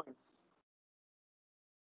 these sir. 3 points?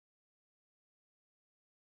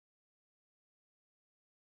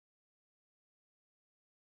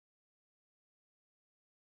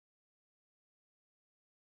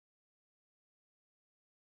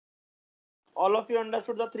 All of you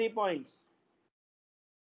understood the 3 points?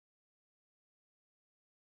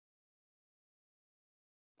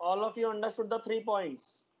 All of you understood the 3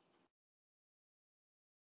 points?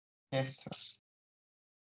 Yes, sir.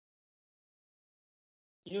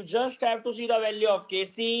 You just have to see the value of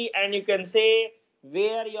Kc and you can say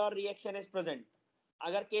where your reaction is present.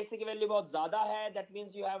 अगर Kc की value बहुत ज्यादा है, that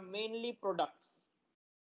means you have mainly products.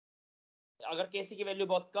 अगर Kc की value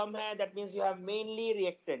बहुत कम है, that means you have mainly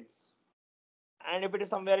reactants. And if it is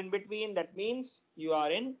somewhere in between, that means you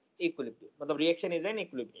are in equilibrium. मतलब reaction is in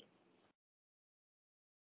equilibrium.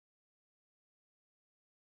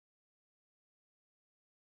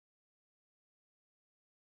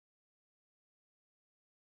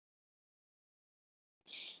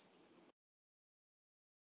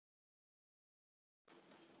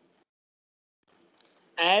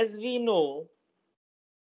 As we know,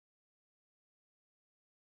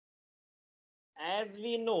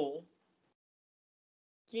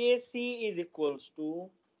 Kc is equals to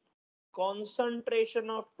concentration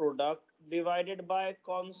of product divided by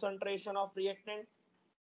concentration of reactant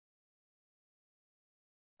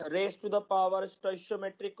raised to the power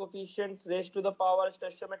stoichiometric coefficients, raised to the power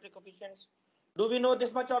stoichiometric coefficients. Do we know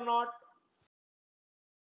this much or not?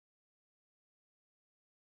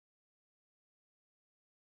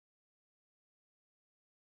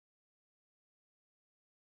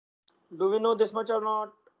 Do we know this much or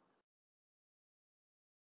not?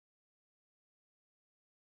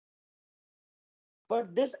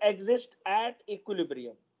 but this exists at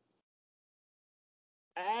equilibrium.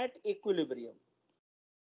 At equilibrium.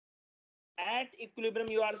 At equilibrium,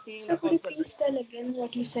 you are seeing So the could you concentration. please tell again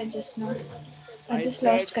what you said just now? I just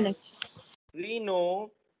said lost connection. we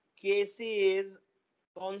know Kc is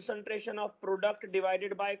concentration of product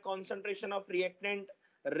divided by concentration of reactant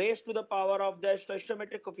raised to the power of the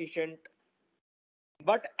stoichiometric coefficient.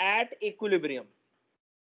 But at equilibrium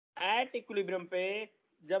पे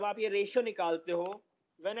जब आप ये ratio निकालते हो,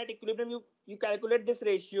 when at equilibrium you calculate this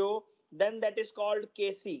ratio, then that is called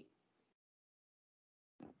Kc.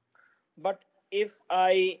 But if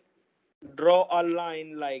I draw a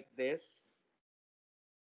line like this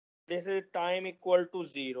is time equal to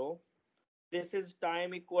 0, this is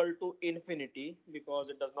time equal to infinity because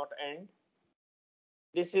it does not end,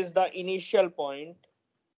 this is the initial point,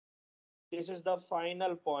 this is the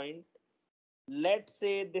final point, let's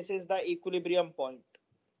say this is the equilibrium point.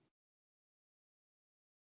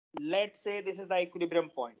 Let's say this is the equilibrium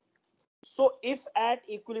point. So if at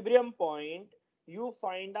equilibrium point you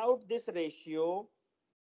find out this ratio,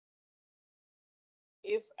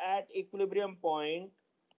 if at equilibrium point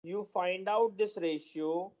you find out this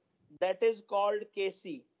ratio, that is called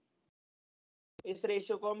Kc. इस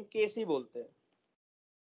ratio को हम Kc बोलते हैं.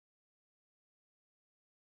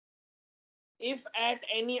 If at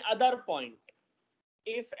any other point,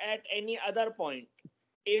 if at any other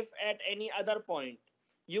point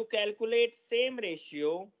you calculate same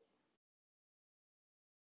ratio,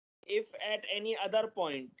 if at any other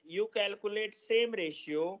point you calculate same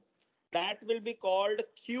ratio, that will be called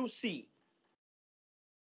Qc.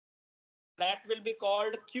 That will be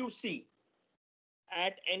called Qc.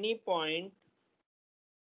 At any point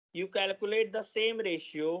you calculate the same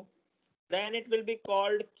ratio, then it will be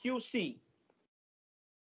called Qc.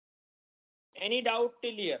 Any doubt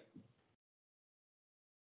till here?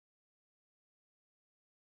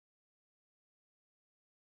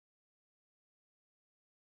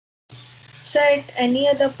 So at any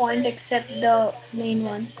other point except the main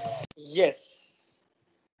one? Yes.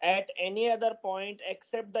 At any other point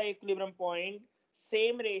except the equilibrium point,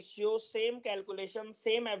 same ratio, same calculation,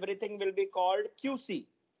 same everything will be called Qc.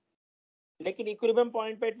 Lekin equilibrium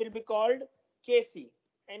point पे it will be called Kc.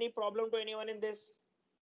 Any problem to anyone in this?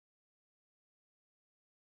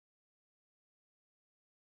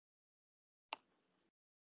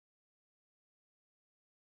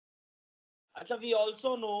 Achha, we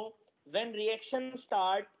also know when reaction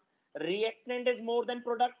start, reactant is more than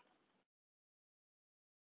product.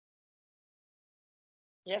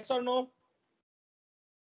 Yes or no?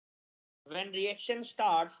 When reaction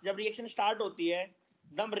starts, जब reaction start होती है,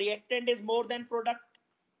 the reactant is more than product.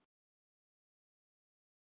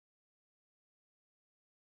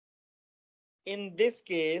 In this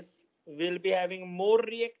case, we'll be having more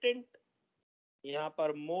reactant. यहाँ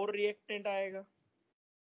पर more reactant आएगा.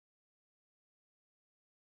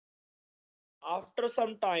 After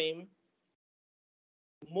some time,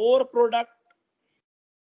 more product.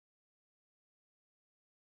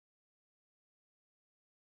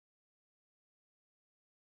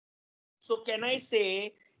 So can I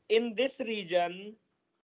say in this region,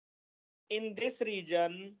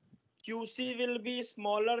 QC will be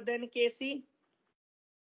smaller than Kc?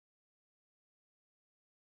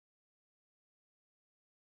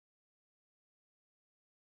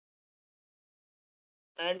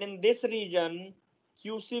 And in this region,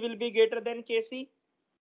 QC will be greater than Kc?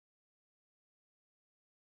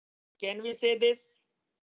 Can we say this?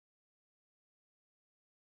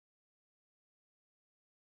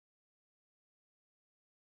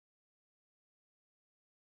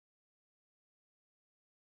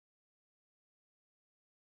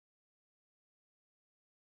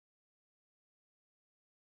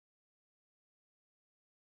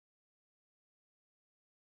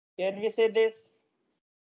 Can we say this?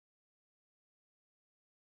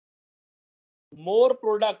 More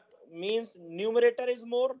product means numerator is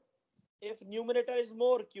more. If numerator is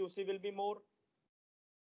more, QC will be more.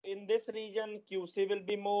 In this region, QC will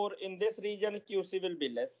be more. In this region, QC will be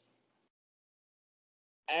less.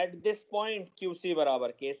 At this point, QC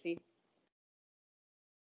बराबर KC.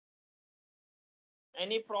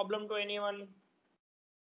 Any problem to anyone?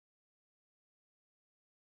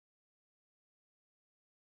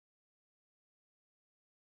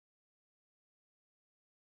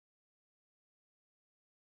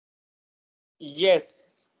 Yes,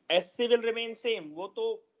 SC will remain same. वो तो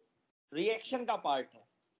reaction का part है.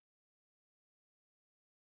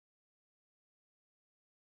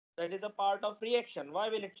 That is a part of reaction. Why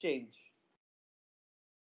will it change?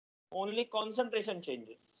 Only concentration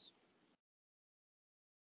changes.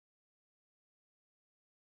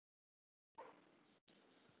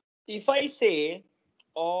 if I say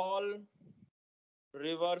all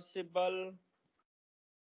reversible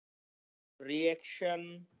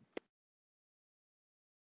reaction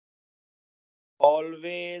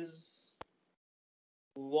always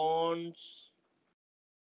wants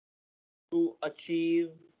to achieve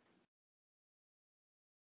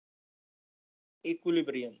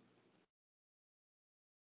equilibrium.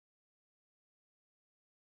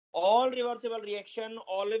 All reversible reaction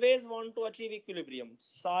always want to achieve equilibrium.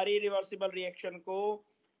 सारी reversible reaction को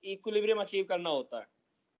equilibrium achieve करना होता है.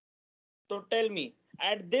 So tell me,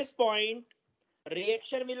 at this point,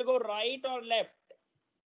 reaction will go right or left?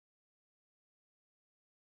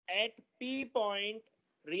 At P point,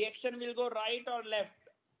 reaction will go right or left?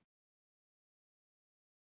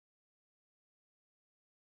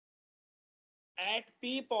 At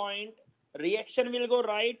P point, reaction will go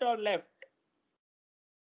right or left?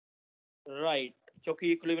 Right,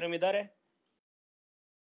 क्योंकि equilibrium इधर है.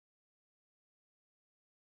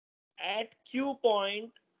 At Q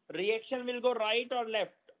point, reaction will go right or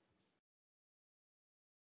left?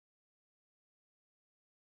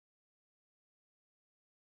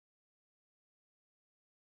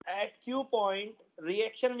 At Q point,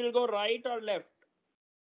 reaction will go right or left?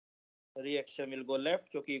 Reaction will go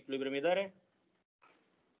left क्योंकि equilibrium इधर है.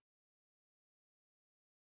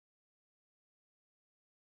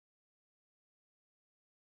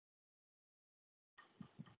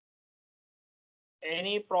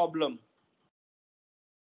 Any problem?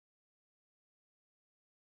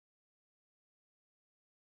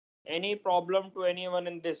 Any problem to anyone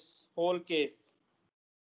in this whole case?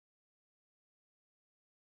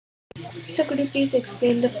 So could you please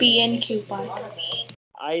explain the P and Q part?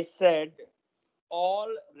 I said all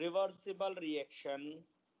reversible reaction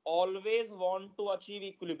always want to achieve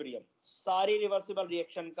equilibrium. सारी reversible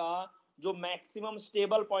reaction का जो maximum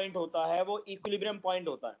stable point होता है वो equilibrium point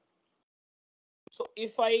होता है. So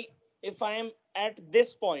if I am at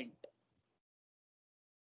this point,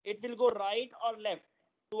 it will go right or left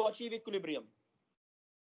to achieve equilibrium?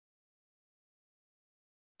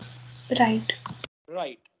 Right.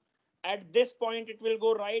 Right. At this point, it will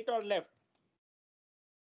go right or left?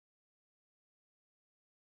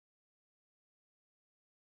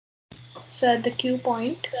 So at the Q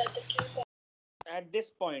point. At this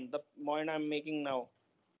point, the point I'm making now,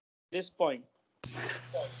 this point.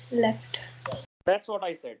 Left. That's what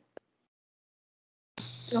I said.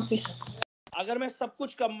 Okay, sir. अगर मैं सब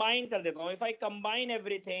कुछ combine कर देता हूँ, if I combine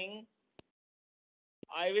everything,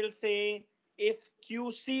 I will say if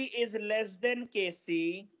QC is less than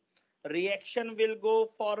KC, reaction will go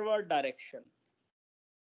forward direction.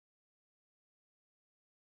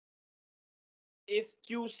 If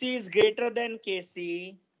QC is greater than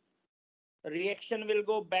KC, reaction will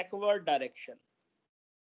go backward direction.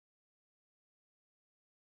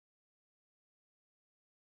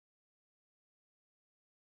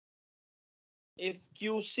 If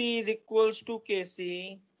QC is equals to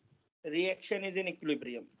KC, reaction is in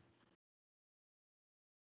equilibrium.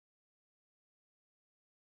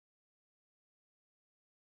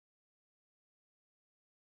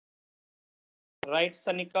 Right,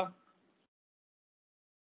 Sanika?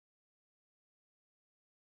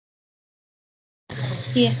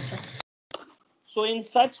 Yes, sir. So in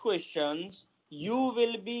such questions, you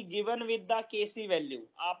will be given with the Kc value.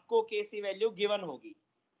 आपको Kc value given होगी.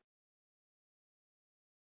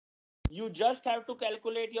 You just have to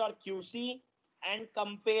calculate your QC and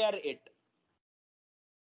compare it.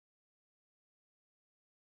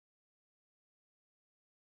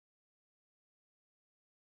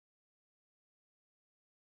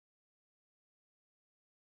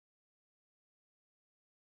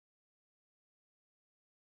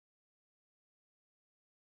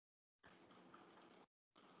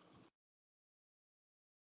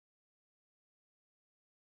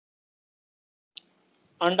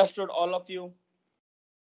 Understood, all of you?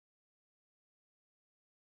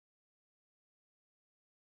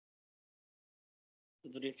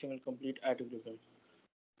 The reaction will complete at equilibrium.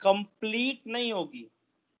 Complete नहीं होगी.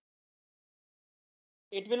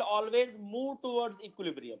 It will always move towards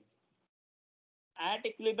equilibrium. At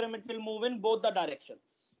equilibrium, it will move in both the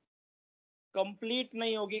directions. Complete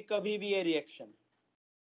नहीं होगी कभी भी ये reaction.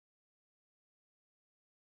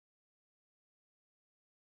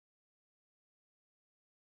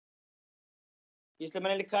 इसलिए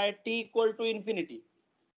मैंने लिखा है T equal to infinity.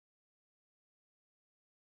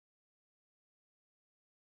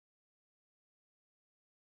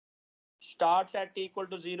 Starts at T equal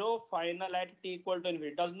to 0, final at T equal to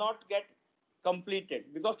infinity. Does not get completed.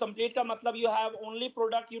 Because complete का मतलब you have only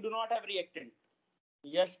product, you do not have reactant.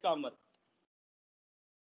 यश का मत.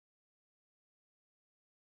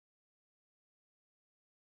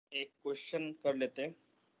 एक question कर लेते हैं.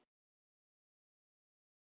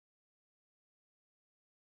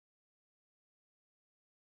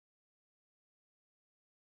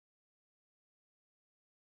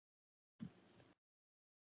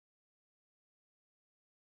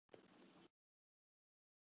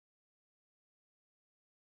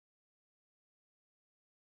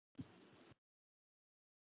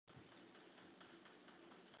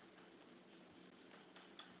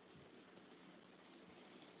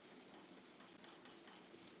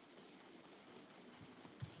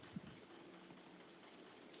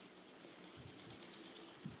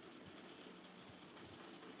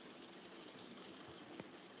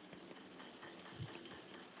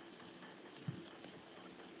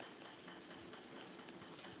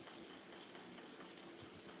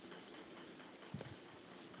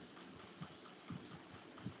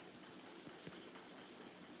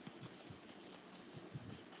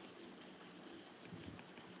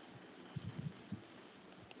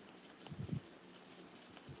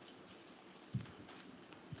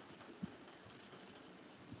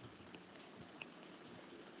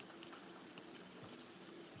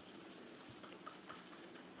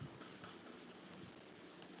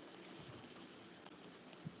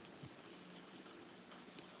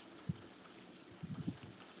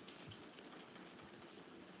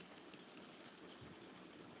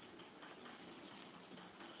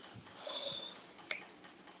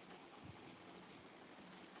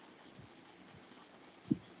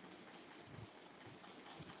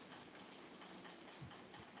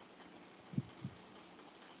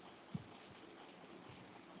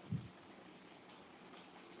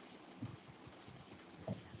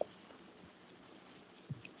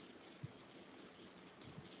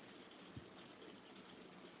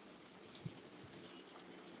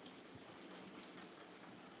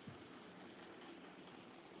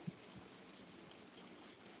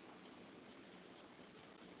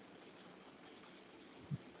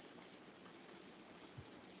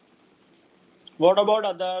 What about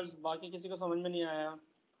others? बाकी किसी को समझ में नहीं आया?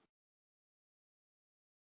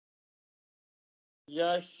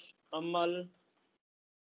 यश, अमल,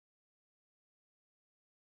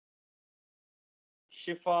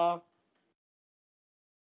 शिफा,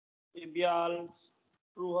 इबियाल,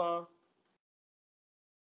 रूहा,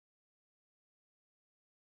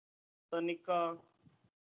 तनिका,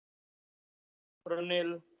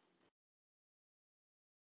 Pranil.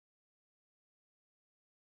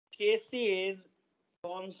 Kc is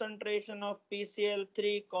concentration of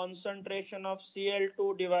PCl3 concentration of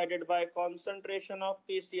Cl2 divided by concentration of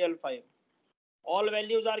PCl5. All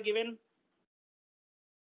values are given.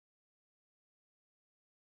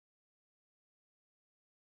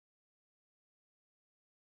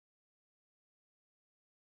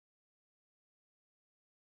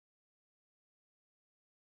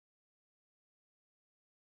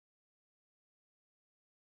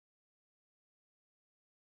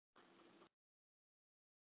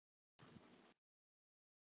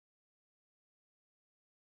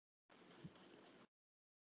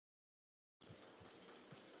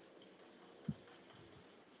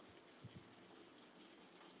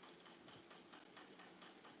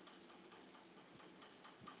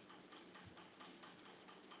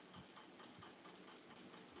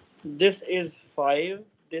 This is 5,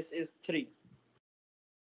 this is 3.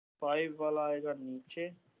 5 वाला आएगा नीचे,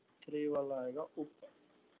 3 वाला आएगा ऊपर.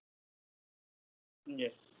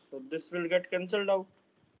 Yes, so this will get cancelled out.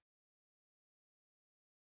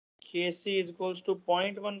 Kc is equals to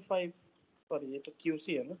 0.15. पर ये तो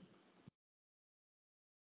QC है ना.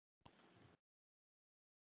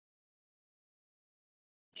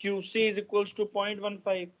 QC is equals to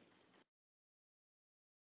 0.15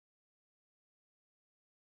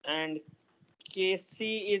 and Kc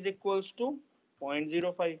is equals to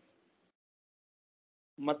 0.05.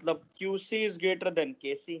 मतलब QC is greater than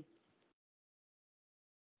Kc.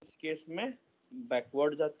 इस केस में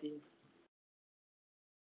बैकवर्ड जाती है.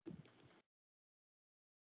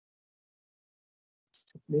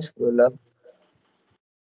 Please scroll up.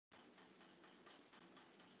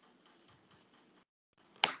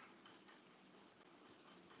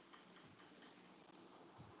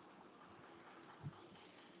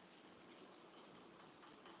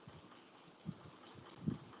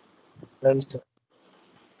 Done, sir.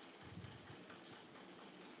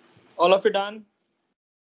 All of it done.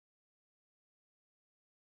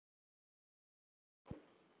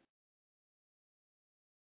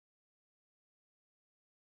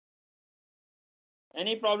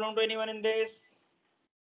 Any problem to anyone in this?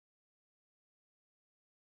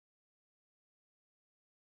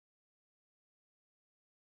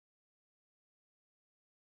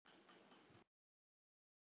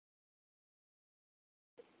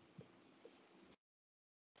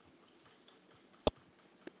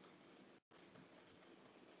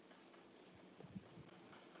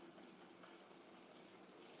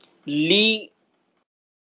 Le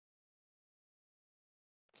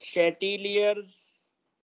Chatelier's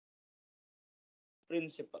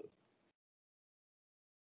principle.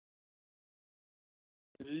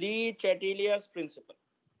 Le Chatelier's principle.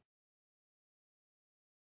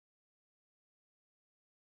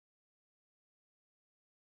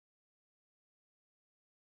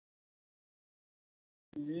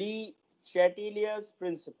 Le Chatelier's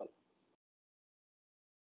principle.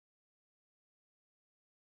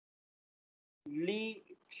 Le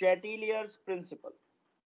Chatelier's principle.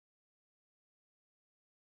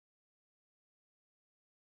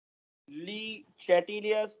 Le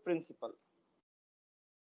Chatelier's principle.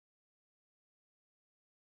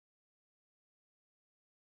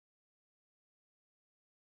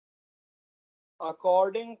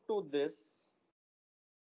 According to this,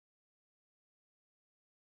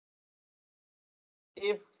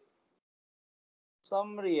 if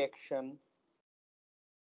some reaction,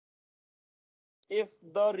 if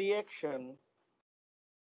the reaction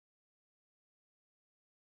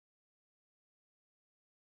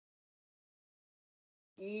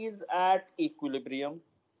is at equilibrium,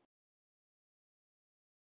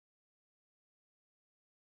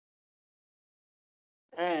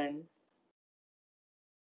 and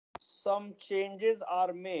some changes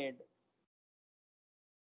are made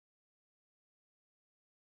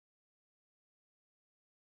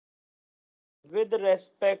with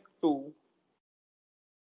respect to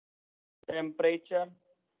temperature,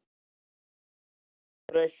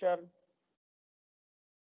 pressure,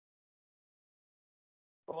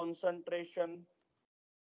 concentration,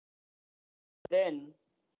 then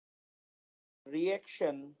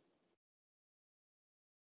reaction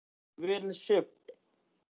will shift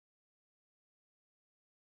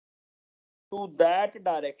to that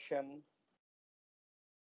direction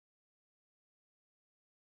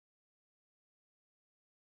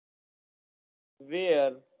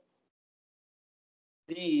where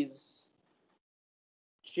these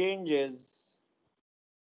changes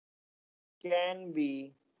can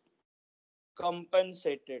be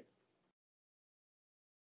compensated.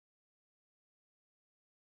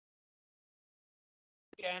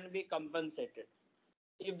 Can be compensated.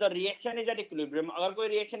 If the reaction is at equilibrium, अगर कोई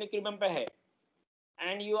reaction equilibrium पे है,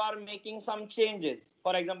 and you are making some changes,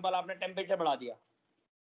 for example, आपने temperature बढ़ा दिया,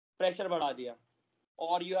 pressure बढ़ा दिया,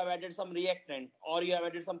 or you have added some reactant, or you have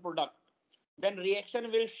added some product, then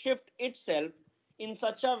reaction will shift itself in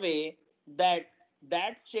such a way that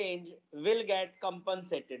that change will get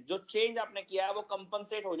compensated. जो change आपने किया है वो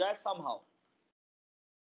compensate हो जाए somehow.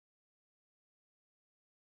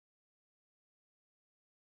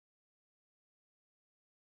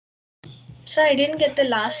 So I didn't get the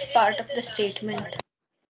last part of the statement.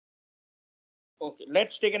 Okay,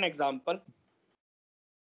 let's take an example.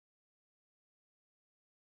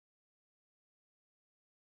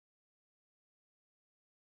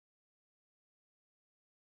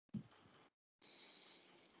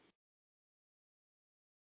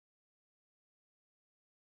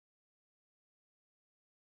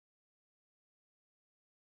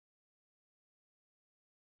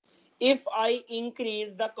 If I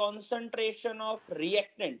increase the concentration of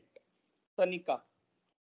reactant, Sanika.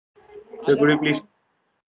 So could you please?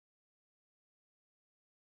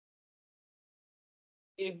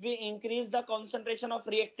 If we increase the concentration of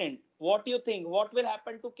reactant, what do you think? What will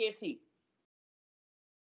happen to Kc?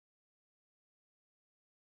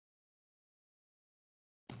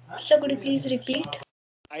 So could you please repeat?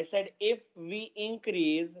 I said if we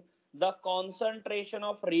increase the concentration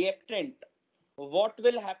of reactant, what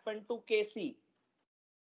will happen to Kc?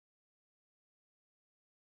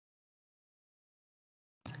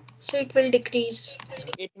 So it will decrease.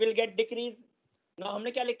 It will get decreased. Now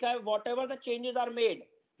हमने क्या लिखा है? Whatever the changes are made,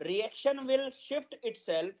 reaction will shift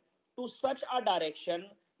itself to such a direction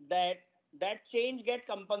that that change get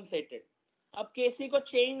compensated. अब Kc को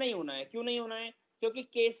change नहीं होना है. क्यों नहीं होना है? क्योंकि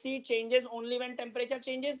Kc changes only when temperature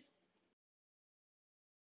changes.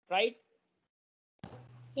 Right?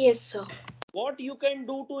 Yes, sir. What you can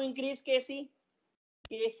do to increase Kc?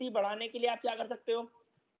 Kc बढ़ाने के लिए आप क्या कर सकते हो?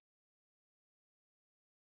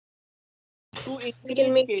 To We can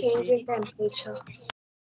increase make Kc, change in temperature.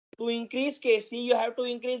 to increase Kc, you have to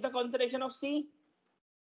increase the concentration of C.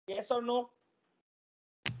 Yes or no?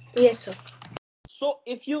 Yes, sir. So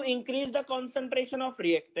if you increase the concentration of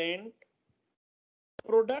reactant,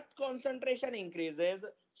 product concentration increases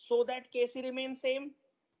so that Kc remains same.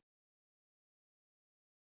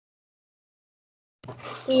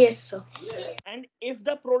 Yes, sir. And if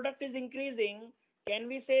the product is increasing, can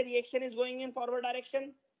we say reaction is going in forward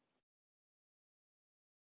direction?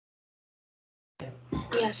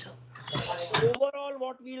 Yes, sir. Overall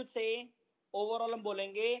what we'll say, overall हम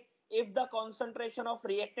बोलेंगे if the concentration of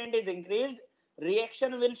reactant is increased,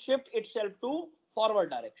 reaction will shift itself to forward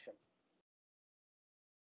direction.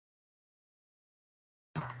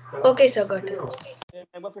 Okay, sir, got it.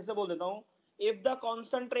 एक बार फिर से बोल देता हूँ. If the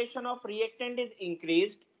concentration of reactant is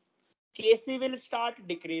increased, Kc will start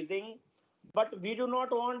decreasing, but we do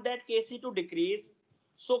not want that Kc to decrease.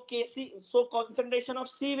 So concentration of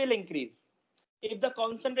C will increase. If the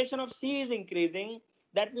concentration of C is increasing,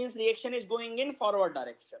 that means reaction is going in forward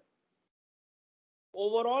direction.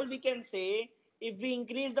 Overall, we can say if we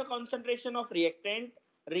increase the concentration of reactant,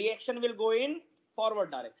 reaction will go in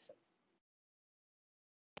forward direction.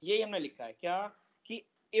 यही हमने लिखा है क्या कि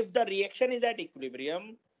if the reaction is at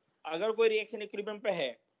equilibrium, अगर कोई reaction equilibrium पे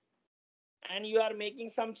है and you are making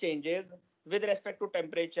some changes with respect to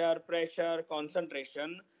temperature, pressure,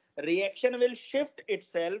 concentration, reaction will shift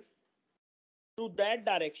itself to that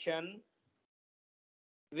direction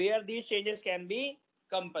where these changes can be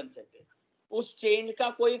compensated. उस change का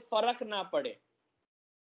कोई फर्क ना पड़े.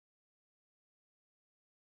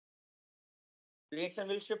 Reaction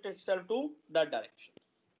will shift itself to that direction.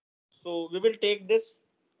 So we will take this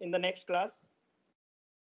in the next class.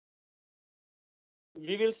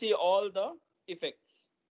 We will see all the effects: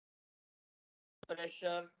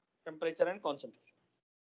 pressure, temperature, and concentration.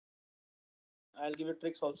 I'll give you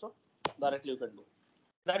tricks also. Directly you can do.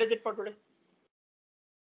 That is it for today.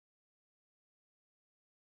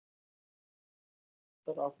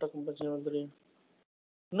 So after comparison,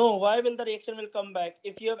 no, why will the reaction will come back?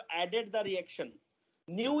 If you have added the reaction,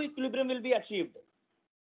 new equilibrium will be achieved.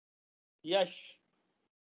 Yes.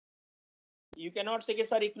 You cannot say कि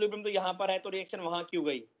sir equilibrium तो यहाँ पर है तो reaction वहाँ क्यों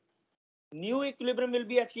गई? New equilibrium will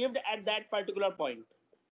be achieved at that particular point.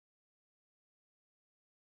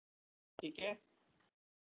 ठीक है?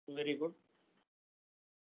 Very good.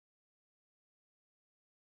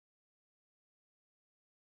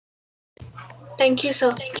 Thank you,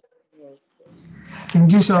 sir.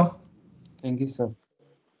 Thank you, sir. Thank you, sir.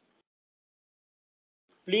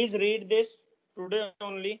 Please read this today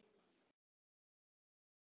only.